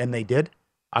Alabama, and they did.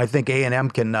 I think A&M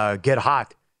can get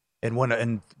hot and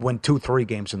win 2-3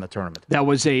 games in the tournament. That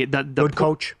was the good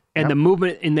coach. And the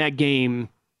movement in that game,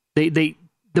 the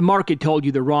market told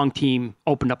you the wrong team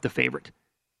opened up the favorite.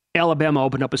 Alabama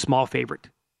opened up a small favorite.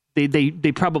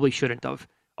 They probably shouldn't have.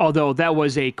 Although that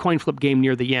was a coin flip game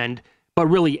near the end, but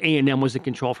really A&M was in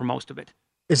control for most of it.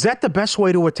 Is that the best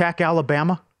way to attack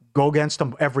Alabama? Go against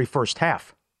them every first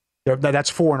half. That's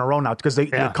 4 in a row now because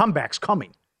the comeback's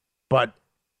coming. But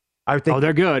I think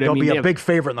they're good. They'll be a big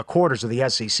favorite in the quarters of the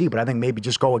SEC, but I think maybe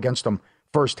just go against them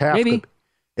first half. Maybe.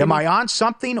 Am I on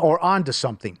something or onto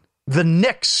something? The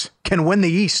Knicks can win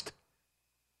the East.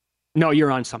 No,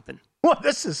 you're on something. Well,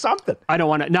 this is something. I don't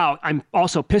want to. Now, I'm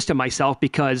also pissed at myself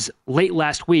because late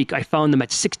last week I found them at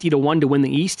 60-1 to win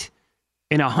the East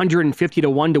and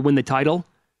 150-1 to win the title.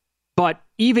 But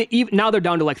even now they're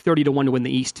down to like 30-1 to win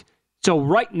the East. So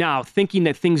right now, thinking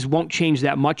that things won't change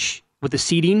that much with the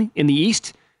seeding in the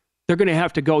East, they're going to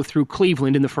have to go through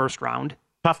Cleveland in the first round.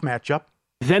 Tough matchup.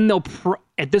 Then they'll,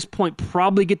 at this point,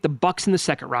 probably get the Bucks in the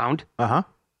second round. Uh-huh.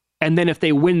 And then if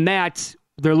they win that,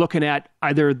 they're looking at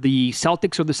either the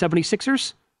Celtics or the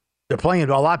 76ers. They're playing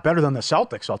a lot better than the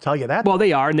Celtics, I'll tell you that. Well,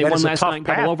 they are, and they won last night in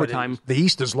double overtime. The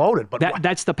East is loaded. But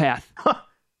that's the path.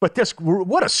 But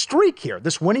what a streak here,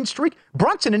 this winning streak.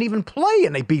 Brunson didn't even play,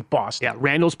 and they beat Boston. Yeah,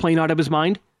 Randall's playing out of his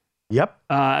mind. Yep.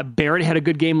 Barrett had a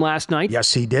good game last night.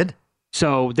 Yes, he did.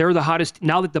 So they're the hottest.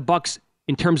 Now that the Bucks,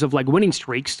 in terms of like winning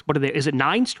streaks, what are they? Is it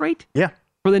 9 straight? Yeah.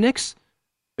 For the Knicks?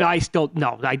 I still,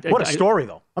 no. What a story,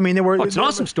 though. I mean, it's an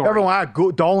awesome story. Everyone,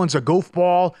 Dolan's a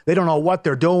goofball. They don't know what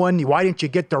they're doing. Why didn't you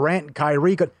get Durant and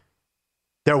Kyrie?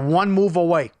 They're one move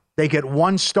away. They get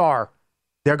one star.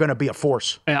 They're going to be a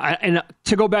force. And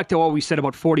to go back to what we said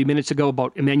about 40 minutes ago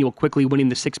about Emmanuel Quickley winning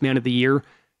the 6th Man of the Year,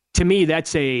 to me,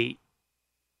 it's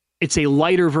a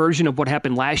lighter version of what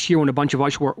happened last year when a bunch of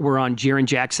us were on Jaren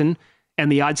Jackson,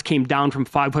 and the odds came down from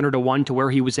 500-1 to where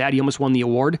he was at. He almost won the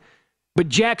award. But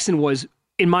Jackson was,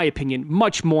 in my opinion,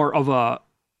 much more of a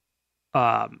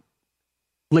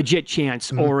legit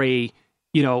chance or a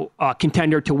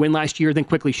contender to win last year than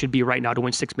Quickley should be right now to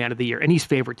win 6th Man of the Year. And he's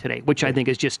favored today, which I think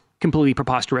is just completely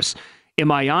preposterous.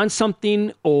 Am I on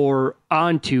something or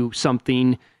onto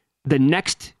something? The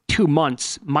next 2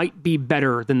 months might be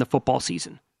better than the football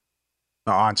season.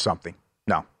 On something.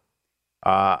 No.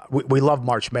 We love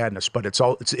March Madness, but it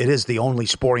is the only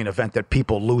sporting event that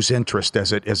people lose interest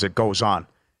as it goes on.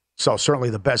 So certainly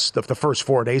the first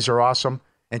 4 days are awesome,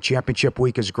 and championship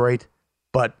week is great.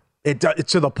 But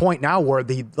it's to the point now where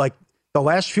the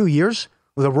last few years,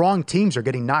 the wrong teams are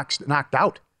getting knocked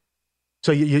out.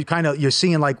 So you're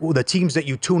seeing the teams that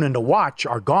you tune in to watch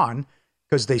are gone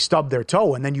because they stub their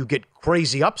toe, and then you get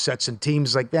crazy upsets and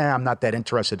teams like, I'm not that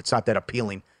interested. It's not that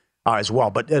appealing as well.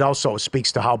 But it also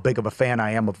speaks to how big of a fan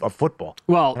I am of football.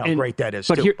 Well, and how great that is,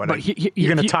 too. You're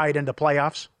going to tie it into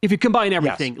playoffs? If you combine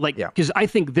everything, because I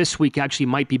think this week actually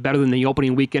might be better than the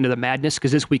opening weekend of the Madness,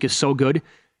 because this week is so good.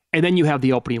 And then you have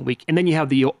the opening week, and then you have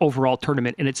the overall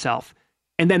tournament in itself.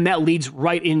 And then that leads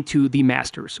right into the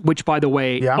Masters, which, by the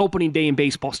way, opening day in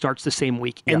baseball starts the same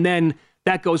week. And then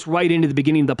that goes right into the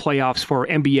beginning of the playoffs for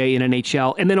NBA and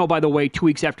NHL. And then, by the way, 2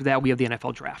 weeks after that, we have the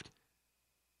NFL draft.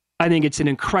 I think it's an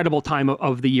incredible time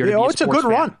of the year to be a it's a good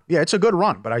fan. run. Yeah, it's a good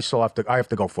run, but I still have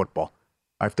to go football.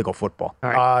 I have to go football.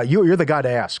 All right. You're the guy to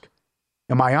ask.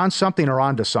 Am I on something or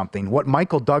onto something? What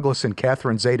Michael Douglas and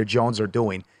Catherine Zeta-Jones are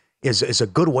doing is a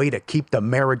good way to keep the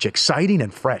marriage exciting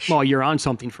and fresh. Well, you're on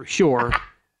something for sure.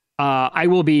 I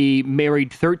will be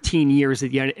married 13 years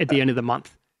at the end of the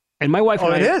month. And my wife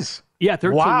and I... it is? Yeah,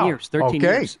 13 wow. years. 13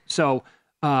 years. So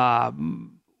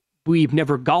we've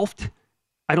never golfed,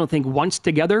 I don't think, once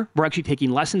together. We're actually taking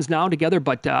lessons now together,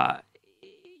 but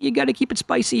you got to keep it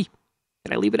spicy.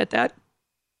 Can I leave it at that?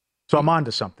 So I'm on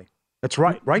to something. That's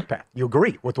right, Pat. You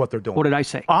agree with what they're doing. What did I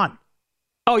say? On.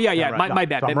 Oh, yeah. Right. My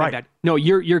bad. So My bad. No,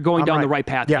 you're going down the right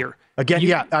path here. Again,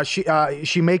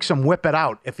 she makes him whip it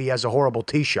out if he has a horrible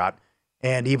tee shot,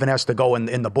 and even has to go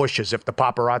in the bushes if the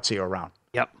paparazzi are around.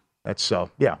 Yep. That's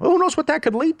who knows what that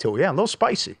could lead to? Yeah, a little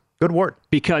spicy. Good word.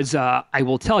 Because I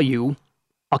will tell you,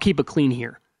 I'll keep it clean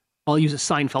here. I'll use a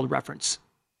Seinfeld reference.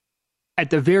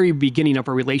 At the very beginning of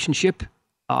our relationship,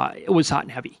 it was hot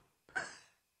and heavy.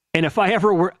 And if I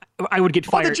ever were, I would get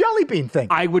fired. Oh, the jelly bean thing.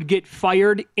 I would get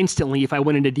fired instantly if I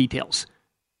went into details.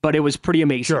 But it was pretty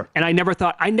amazing. Sure. And I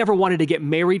never wanted to get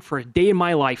married for a day in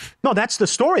my life. No, that's the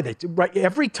story. Right,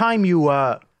 every time you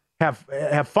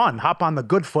have fun, hop on the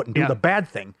good foot and do the bad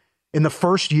thing. In the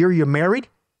first year you're married,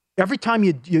 every time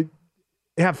you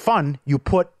have fun, you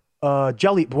put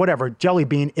jelly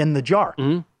bean in the jar.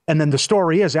 Mm-hmm. And then the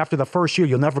story is, after the first year,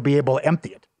 you'll never be able to empty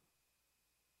it.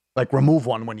 Like remove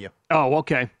one when you... Oh,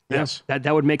 okay. Yes. Yeah,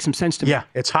 that would make some sense to me. Yeah,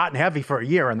 it's hot and heavy for a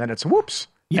year, and then it's whoops.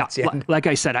 Yeah, like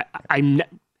I said, I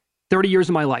 30 years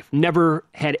of my life, never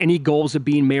had any goals of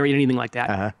being married, anything like that.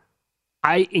 Uh-huh.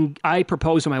 I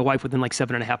proposed to my wife within like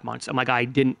 7.5 months. I'm like,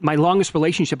 my longest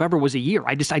relationship ever was a year.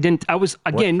 I was,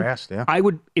 again, fast, yeah. I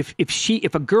would,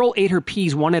 if a girl ate her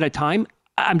peas one at a time,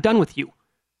 I'm done with you.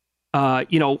 I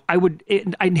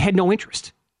had no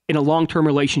interest in a long-term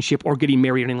relationship or getting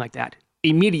married or anything like that.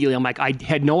 Immediately, I'm like, I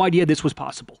had no idea this was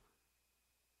possible.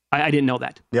 I didn't know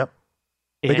that. Yep.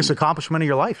 Biggest accomplishment of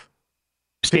your life.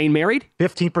 Staying married?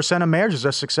 15% of marriages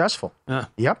are successful.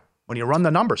 Yep. When you run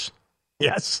the numbers.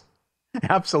 Yes.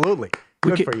 Absolutely.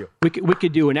 Good for you. We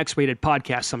could do an X-rated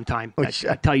podcast sometime. I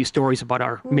tell you stories about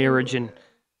our marriage, and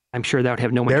I'm sure that would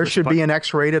have no interest. There should be an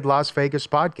X-rated Las Vegas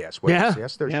podcast. Yes,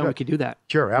 there should. Yeah, we could do that.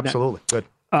 Sure, absolutely. Good.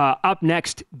 Up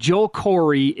next, Joel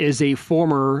Corey is a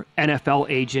former NFL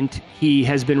agent. He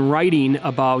has been writing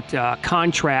about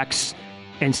contracts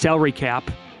and salary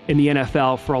cap in the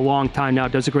NFL for a long time now.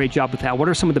 Does a great job with that. What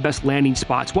are some of the best landing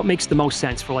spots? What makes the most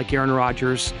sense for like Aaron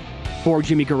Rodgers, for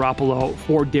Jimmy Garoppolo,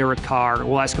 for Derek Carr?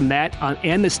 We'll ask him that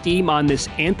and the steam on this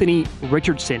Anthony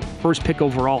Richardson first pick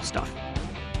overall stuff.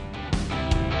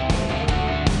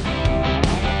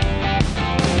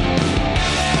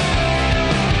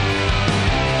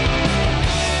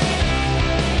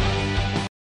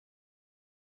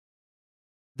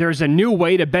 There's a new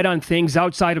way to bet on things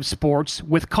outside of sports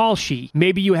with Kalshi.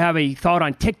 Maybe you have a thought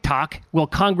on TikTok. Will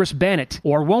Congress ban it?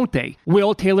 Or won't they?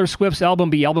 Will Taylor Swift's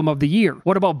album be Album of the Year?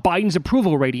 What about Biden's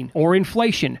approval rating or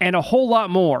inflation? And a whole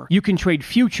lot more. You can trade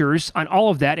futures on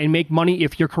all of that and make money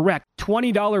if you're correct.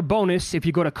 $20 bonus if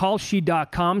you go to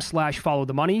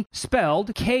kalshi.com/followthemoney,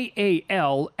 spelled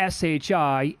KALSHI,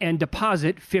 and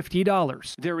deposit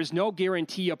 $50. There is no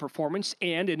guarantee of performance,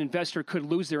 and an investor could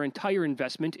lose their entire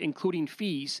investment, including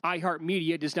fees.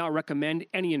 iHeartMedia does not recommend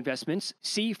any investments.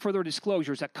 See further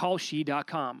disclosures at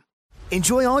kalshi.com.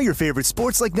 Enjoy all your favorite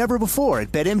sports like never before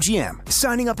at BetMGM.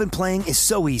 Signing up and playing is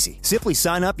so easy. Simply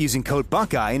sign up using code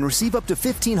Buckeye and receive up to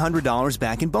 $1,500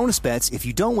 back in bonus bets if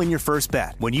you don't win your first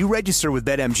bet. When you register with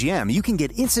BetMGM, you can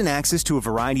get instant access to a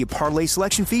variety of parlay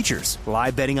selection features,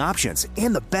 live betting options,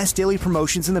 and the best daily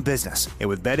promotions in the business. And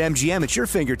with BetMGM at your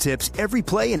fingertips, every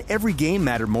play and every game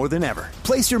matter more than ever.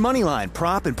 Place your moneyline,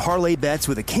 prop, and parlay bets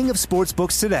with the king of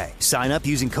sportsbooks today. Sign up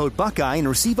using code Buckeye and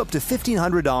receive up to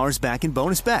 $1,500 back in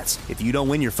bonus bets if you don't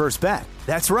win your first bet.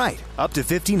 That's right, up to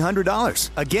 $1,500.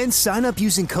 Again, sign up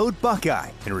using code Buckeye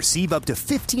and receive up to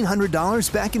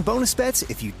 $1,500 back in bonus bets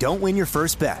if you don't win your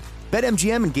first bet.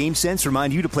 BetMGM and GameSense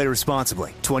remind you to play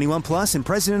responsibly. 21 plus and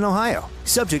present in Ohio.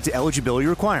 Subject to eligibility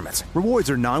requirements.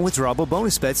 Rewards are non-withdrawable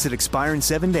bonus bets that expire in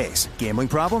 7 days. Gambling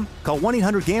problem? Call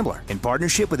 1-800-GAMBLER in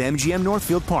partnership with MGM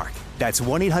Northfield Park. That's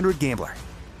 1-800-GAMBLER.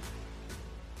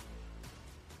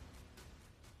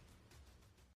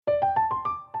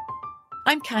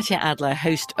 I'm Katya Adler,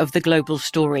 host of The Global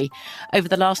Story. Over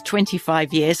the last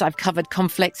 25 years, I've covered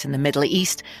conflicts in the Middle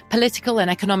East, political and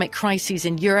economic crises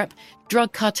in Europe,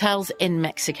 drug cartels in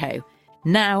Mexico.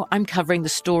 Now I'm covering the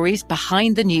stories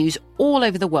behind the news all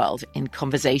over the world in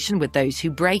conversation with those who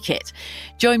break it.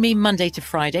 Join me Monday to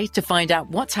Friday to find out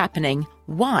what's happening,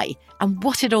 why, and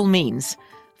what it all means.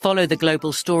 Follow The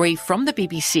Global Story from the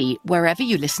BBC wherever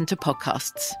you listen to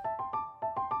podcasts.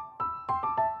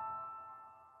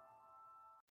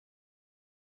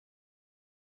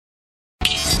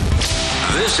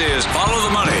 This is Follow the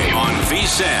Money on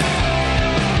VSiN.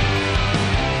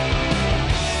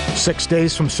 6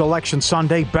 days from Selection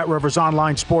Sunday, BetRivers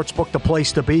Online Sportsbook, the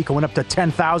place to be, going up to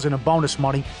 $10,000 in bonus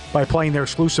money by playing their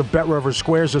exclusive BetRivers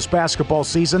Squares this basketball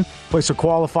season. Place a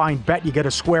qualifying bet, you get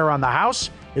a square on the house.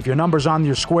 If your numbers on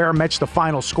your square match the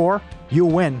final score, you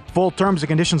win. Full terms and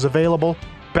conditions available,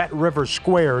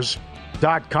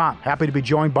 BetRiversSquares.com. Happy to be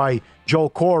joined by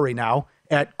Joel Corry now,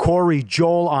 at Corey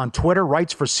Joel on Twitter,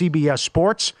 writes for CBS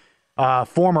Sports,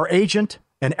 former agent,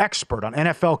 an expert on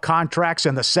NFL contracts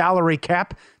and the salary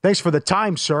cap. Thanks for the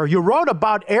time, sir. You wrote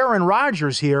about Aaron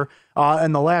Rodgers here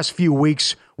in the last few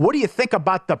weeks. What do you think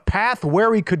about the path,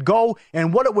 where he could go,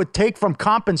 and what it would take from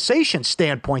compensation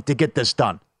standpoint to get this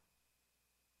done?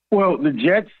 Well, the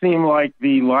Jets seem like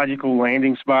the logical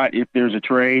landing spot if there's a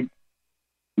trade.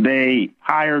 They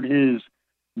hired his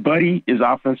buddy, his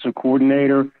offensive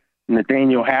coordinator,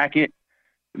 Nathaniel Hackett.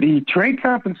 The trade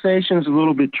compensation is a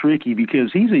little bit tricky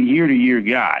because he's a year-to-year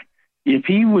guy. If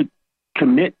he would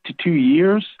commit to 2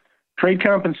 years, trade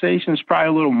compensation is probably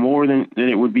a little more than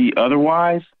it would be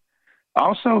otherwise.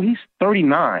 Also, he's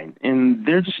 39, and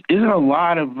there just isn't a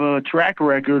lot of track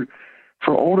record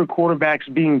for older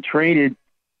quarterbacks being traded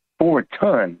for a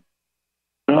ton.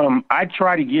 I'd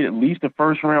try to get at least a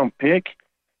first-round pick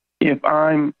if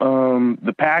I'm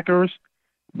the Packers.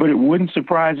 But it wouldn't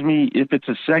surprise me if it's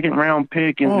a second-round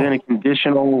pick and then a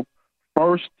conditional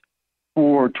first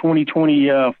for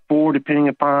 2024, depending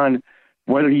upon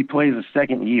whether he plays a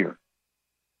second year.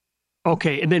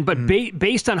 Okay, and then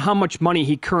based on how much money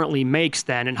he currently makes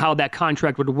then and how that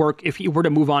contract would work if he were to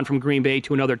move on from Green Bay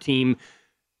to another team,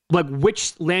 like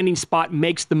which landing spot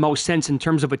makes the most sense in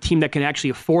terms of a team that can actually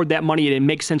afford that money and it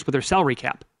makes sense with their salary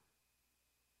cap?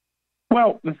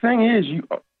 Well, the thing is,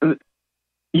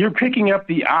 you're picking up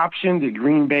the option that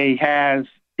Green Bay has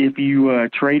if you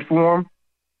trade for him.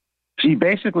 So you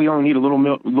basically only need a little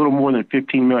more than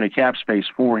 $15 million of cap space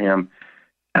for him,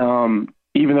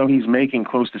 even though he's making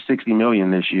close to $60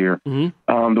 million this year.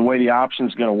 Mm-hmm. The way the option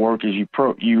is going to work is you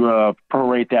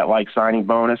prorate that like signing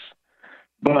bonus.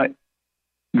 But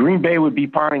Green Bay would be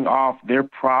pawning off their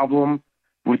problem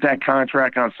with that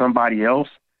contract on somebody else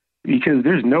because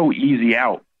there's no easy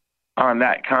out on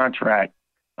that contract.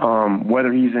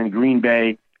 Whether he's in Green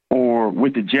Bay or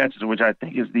with the Jets, which I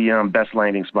think is the best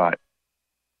landing spot.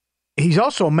 He's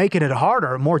also making it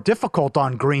harder, more difficult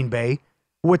on Green Bay.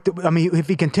 If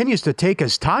he continues to take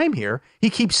his time here,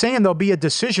 he keeps saying there'll be a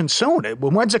decision soon.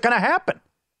 When's it going to happen?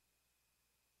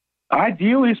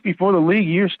 Ideally, it's before the league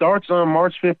year starts on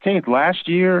March 15th. Last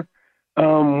year,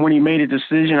 when he made a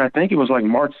decision, I think it was like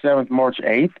March 7th, March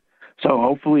 8th. So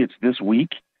hopefully it's this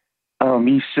week.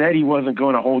 He said he wasn't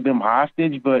going to hold them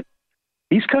hostage, but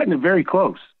he's cutting it very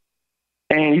close.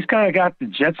 And he's kind of got the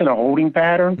Jets in a holding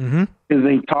pattern because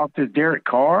they've talked to Derek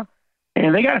Carr,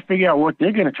 and they got to figure out what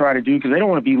they're going to try to do because they don't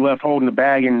want to be left holding the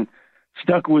bag and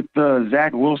stuck with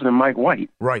Zach Wilson and Mike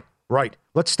White. Right.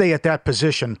 Let's stay at that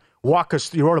position. Walk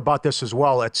us, you wrote about this as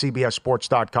well at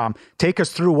CBSSports.com. Take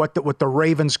us through what the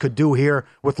Ravens could do here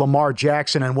with Lamar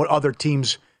Jackson and what other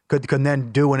teams could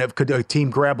then do, and could a team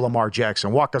grab Lamar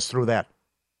Jackson? Walk us through that.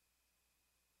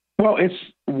 Well, it's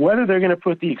whether they're going to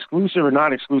put the exclusive or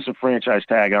non-exclusive franchise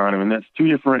tag on him, and that's two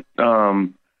different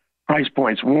price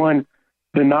points. One,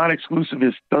 the non-exclusive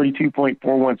is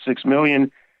 $32.416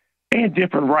 million and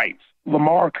different rights.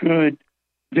 Lamar could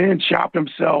then shop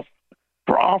himself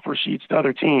for offer sheets to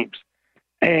other teams,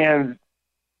 and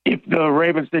if the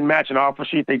Ravens didn't match an offer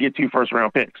sheet, they get 2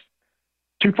 first-round picks.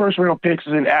 2 first-round picks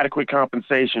is inadequate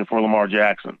compensation for Lamar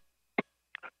Jackson.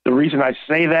 The reason I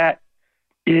say that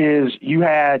is you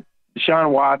had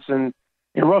Deshaun Watson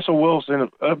and Russell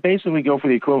Wilson basically go for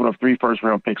the equivalent of 3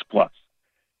 first-round picks plus.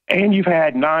 And you've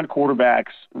had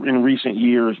non-quarterbacks in recent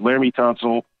years, Laramie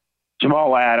Tunsil,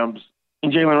 Jamal Adams,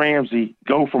 and Jalen Ramsey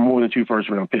go for more than 2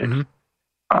 first-round picks. Mm-hmm.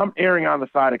 I'm erring on the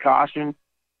side of caution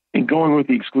and going with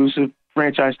the exclusive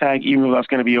franchise tag, even though that's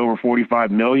going to be over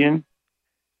 $45 million.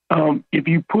 If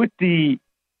you put the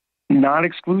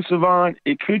non-exclusive on,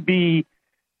 it could be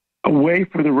a way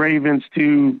for the Ravens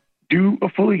to do a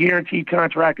fully guaranteed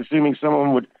contract, assuming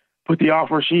someone would put the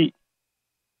offer sheet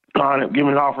on it, give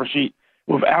an offer sheet,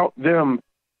 without them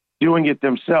doing it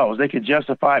themselves. They could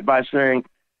justify it by saying,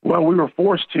 well, we were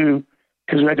forced to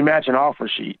because we had to match an offer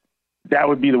sheet. That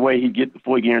would be the way he'd get the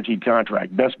fully guaranteed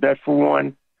contract. Best bet for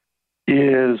one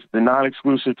is the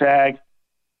non-exclusive tag,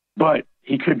 but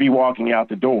he could be walking out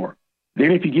the door.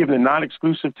 Then if you give him the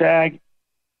non-exclusive tag,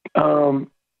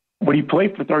 would he play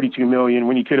for $32 million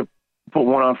when he could have put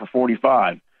one on for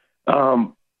 $45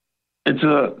 million?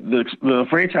 The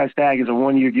franchise tag is a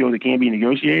 1-year deal that can't be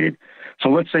negotiated. So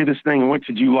let's say this thing went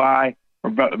to July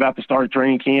or about to start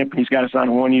training camp and he's got to sign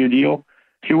a 1-year deal.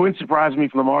 It wouldn't surprise me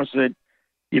if Lamar said,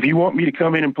 if you want me to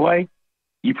come in and play,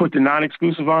 you put the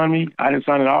non-exclusive on me. I didn't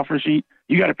sign an offer sheet.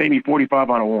 You got to pay me $45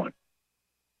 on a 1.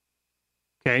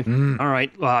 Okay. All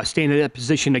right. Staying in that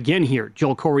position again here.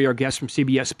 Joel Corey, our guest from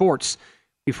CBS Sports.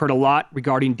 We've heard a lot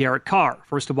regarding Derek Carr.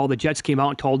 First of all, the Jets came out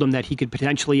and told him that he could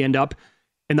potentially end up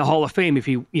in the Hall of Fame if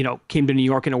he, came to New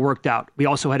York and it worked out. We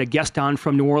also had a guest on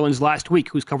from New Orleans last week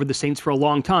who's covered the Saints for a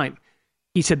long time.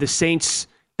 He said the Saints,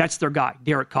 that's their guy,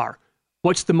 Derek Carr.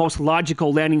 What's the most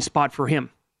logical landing spot for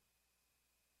him?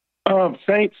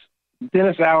 Saints,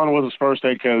 Dennis Allen was his first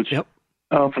head coach. Yep.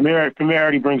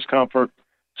 Familiarity brings comfort.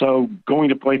 So going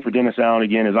to play for Dennis Allen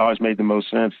again has always made the most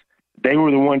sense. They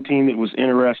were the one team that was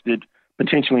interested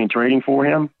potentially in trading for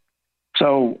him.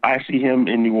 So I see him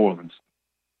in New Orleans.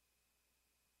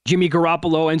 Jimmy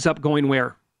Garoppolo ends up going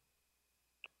where?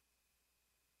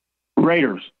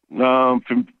 Raiders. And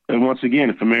once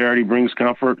again, familiarity brings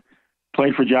comfort.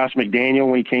 Played for Josh McDaniel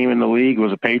when he came in the league,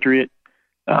 was a Patriot,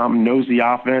 knows the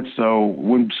offense, so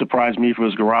wouldn't surprise me if it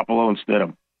was Garoppolo instead of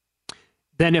him.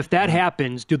 Then if that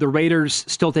happens, do the Raiders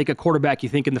still take a quarterback, you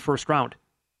think, in the first round?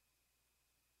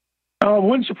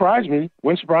 Wouldn't surprise me.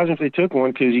 Wouldn't surprise me if they took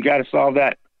one because you got to solve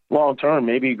that long term.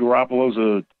 Maybe Garoppolo's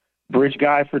a bridge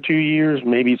guy for 2 years.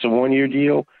 Maybe it's a 1-year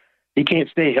deal. He can't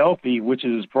stay healthy, which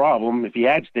is his problem. If he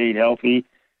had stayed healthy,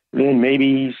 then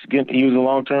maybe he was a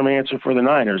long-term answer for the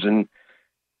Niners. And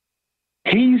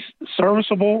he's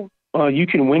serviceable. You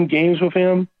can win games with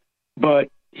him, but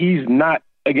he's not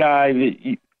a guy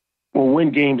that will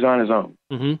win games on his own.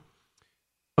 Mm-hmm.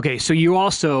 Okay, so you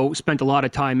also spent a lot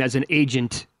of time as an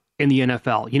agent in the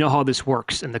NFL. You know how this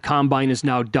works, and the Combine is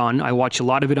now done. I watched a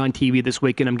lot of it on TV this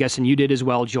week, and I'm guessing you did as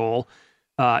well, Joel.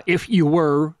 If you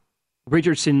were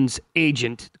Richardson's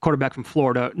agent, the quarterback from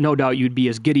Florida, no doubt you'd be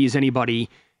as giddy as anybody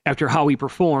after how he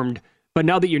performed. But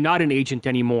now that you're not an agent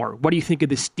anymore, what do you think of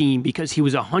this team? Because he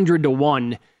was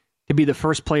 100-1 to be the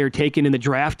first player taken in the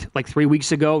draft like 3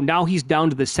 weeks ago. Now he's down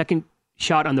to the second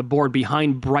shot on the board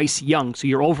behind Bryce Young. So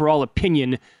your overall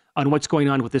opinion on what's going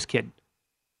on with this kid?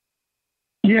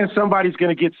 Yeah, somebody's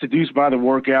going to get seduced by the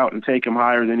workout and take him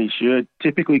higher than he should.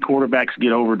 Typically, quarterbacks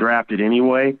get overdrafted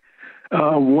anyway.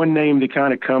 One name that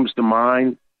kind of comes to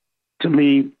mind to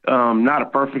me, not a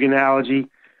perfect analogy,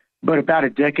 but about a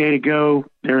decade ago,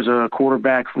 there's a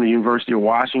quarterback from the University of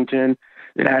Washington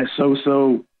that had a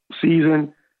so-so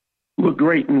season, looked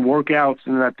great in workouts,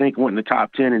 and I think went in the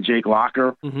top 10 in Jake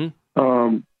Locker.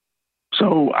 Mm-hmm.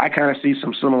 So I kind of see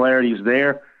some similarities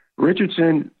there.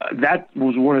 Richardson, that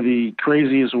was one of the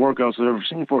craziest workouts I've ever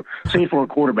seen for a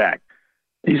quarterback.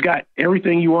 He's got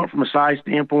everything you want from a size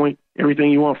standpoint,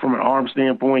 everything you want from an arm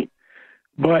standpoint,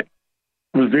 but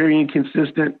was very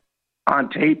inconsistent on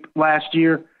tape last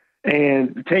year.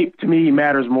 And the tape, to me,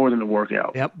 matters more than the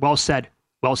workout. Yep, well said.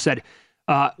 Well said.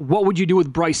 What would you do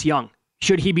with Bryce Young?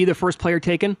 Should he be the first player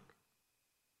taken?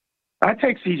 I'd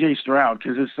take C.J. Stroud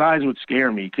because his size would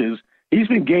scare me because he's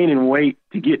been gaining weight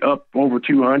to get up over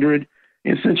 200.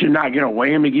 And since you're not going to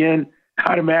weigh him again,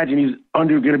 I'd imagine he's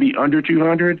going to be under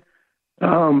 200.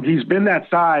 He's been that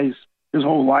size his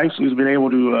whole life, so he's been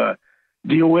able to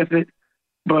deal with it.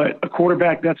 But a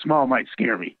quarterback that small might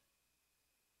scare me.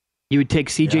 You would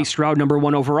take C.J. Stroud number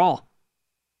 1 overall?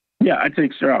 Yeah, I'd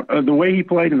take Stroud. The way he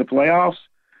played in the playoffs,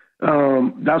 that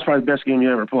was probably the best game he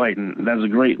ever played, and that was a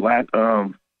great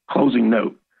closing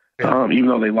note, even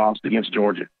though they lost against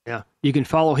Georgia. Yeah, you can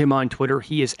follow him on Twitter.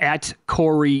 He is at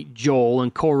Corey Joel,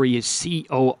 and Corey is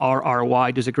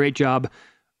Corry. Does a great job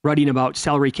writing about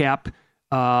salary cap,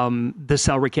 the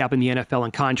salary cap in the NFL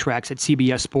and contracts at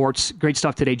CBS Sports. Great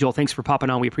stuff today, Joel. Thanks for popping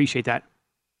on. We appreciate that.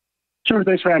 Sure,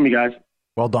 thanks for having me, guys.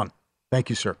 Well done. Thank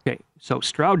you, sir. Okay, so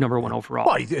Stroud number 1 overall.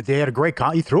 Well, they had a great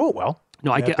he threw it well.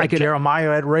 No, I could.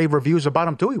 Jeremiah had rave reviews about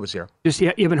him too. He was here. Just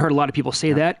you haven't heard a lot of people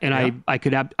say that, and I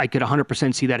could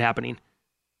 100% see that happening,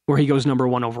 where he goes number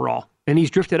 1 overall, and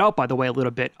he's drifted out, by the way, a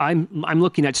little bit. I'm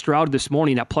looking at Stroud this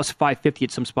morning at plus 550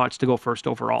 at some spots to go first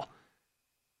overall.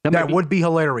 That would be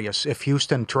hilarious if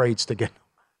Houston trades to get.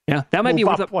 Yeah, that might be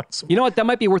worth a. You know what? That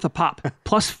might be worth a pop.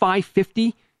 Plus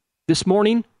 550 this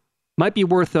morning might be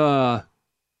worth a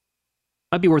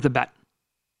bet.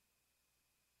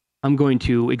 I'm going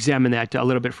to examine that a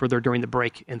little bit further during the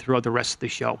break and throughout the rest of the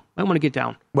show. I want to get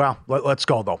down. Well, let's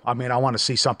go, though. I mean, I want to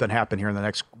see something happen here in the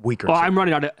next week or two. I'm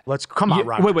running out of... Come on,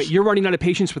 Rodgers. Wait. You're running out of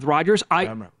patience with Rodgers?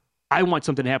 I want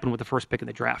something to happen with the first pick in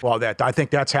the draft. Well, I think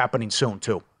that's happening soon,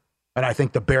 too. And I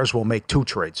think the Bears will make 2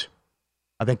 trades.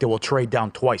 I think they will trade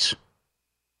down twice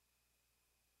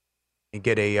and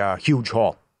get a huge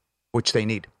haul, which they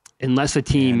need. Unless a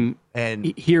team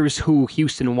hears who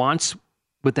Houston wants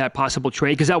with that possible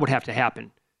trade, because that would have to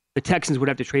happen. The Texans would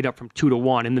have to trade up from 2 to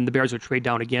 1, and then the Bears would trade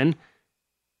down again.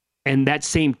 And that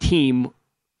same team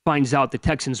finds out the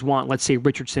Texans want, let's say,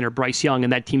 Richardson or Bryce Young,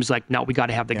 and that team's like, no, we got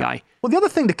to have the guy. Well, the other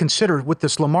thing to consider with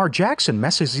this Lamar Jackson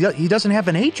mess is he doesn't have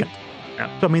an agent.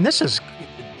 Yeah. So, I mean, this is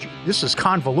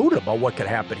convoluted about what could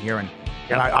happen here, and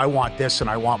I want this, and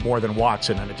I want more than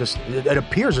Watson, and it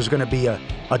appears there's going to be a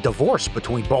divorce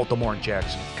between Baltimore and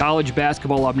Jackson. College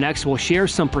basketball up next. We'll share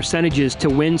some percentages to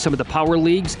win some of the power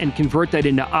leagues and convert that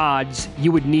into odds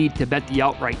you would need to bet the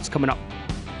outrights. Coming up.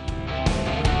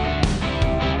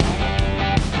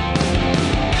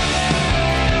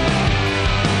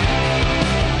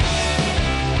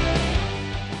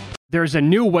 There's a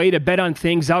new way to bet on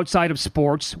things outside of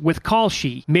sports with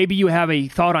Kalshi. Maybe you have a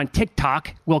thought on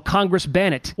TikTok. Will Congress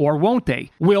ban it? Or won't they?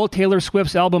 Will Taylor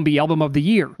Swift's album be Album of the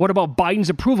Year? What about Biden's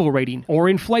approval rating? Or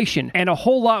inflation? And a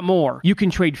whole lot more. You can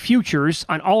trade futures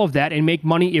on all of that and make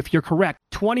money if you're correct.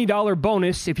 $20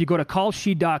 bonus if you go to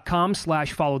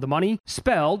kalshi.com/followthemoney,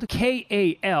 spelled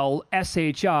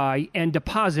KALSHI, and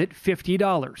deposit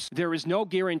 $50. There is no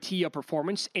guarantee of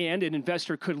performance, and an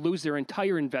investor could lose their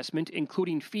entire investment,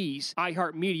 including fees.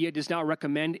 iHeartMedia does not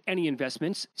recommend any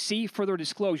investments. See further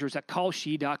disclosures at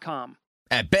kalshi.com.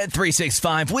 At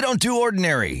Bet365, we don't do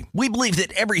ordinary. We believe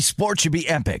that every sport should be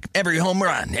epic. Every home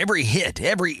run, every hit,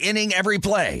 every inning, every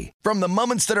play. From the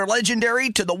moments that are legendary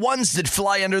to the ones that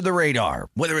fly under the radar.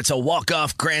 Whether it's a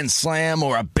walk-off grand slam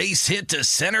or a base hit to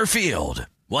center field.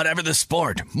 Whatever the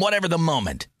sport, whatever the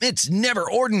moment. It's never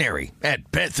ordinary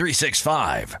at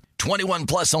Bet365. 21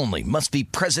 plus only. Must be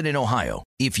present in Ohio.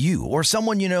 If you or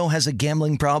someone you know has a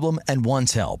gambling problem and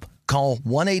wants help, call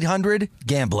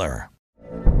 1-800-GAMBLER.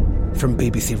 From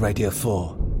BBC Radio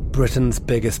 4, Britain's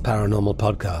biggest paranormal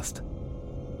podcast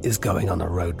is going on a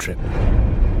road trip.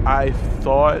 I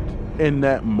thought in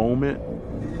that moment,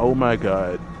 oh my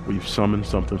God, we've summoned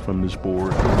something from this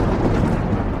board.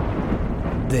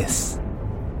 This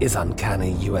is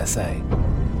Uncanny USA.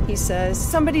 He says,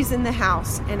 somebody's in the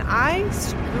house, and I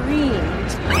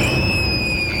screamed.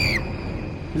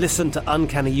 Listen to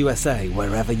Uncanny USA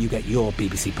wherever you get your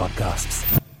BBC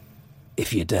podcasts,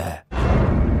 if you dare.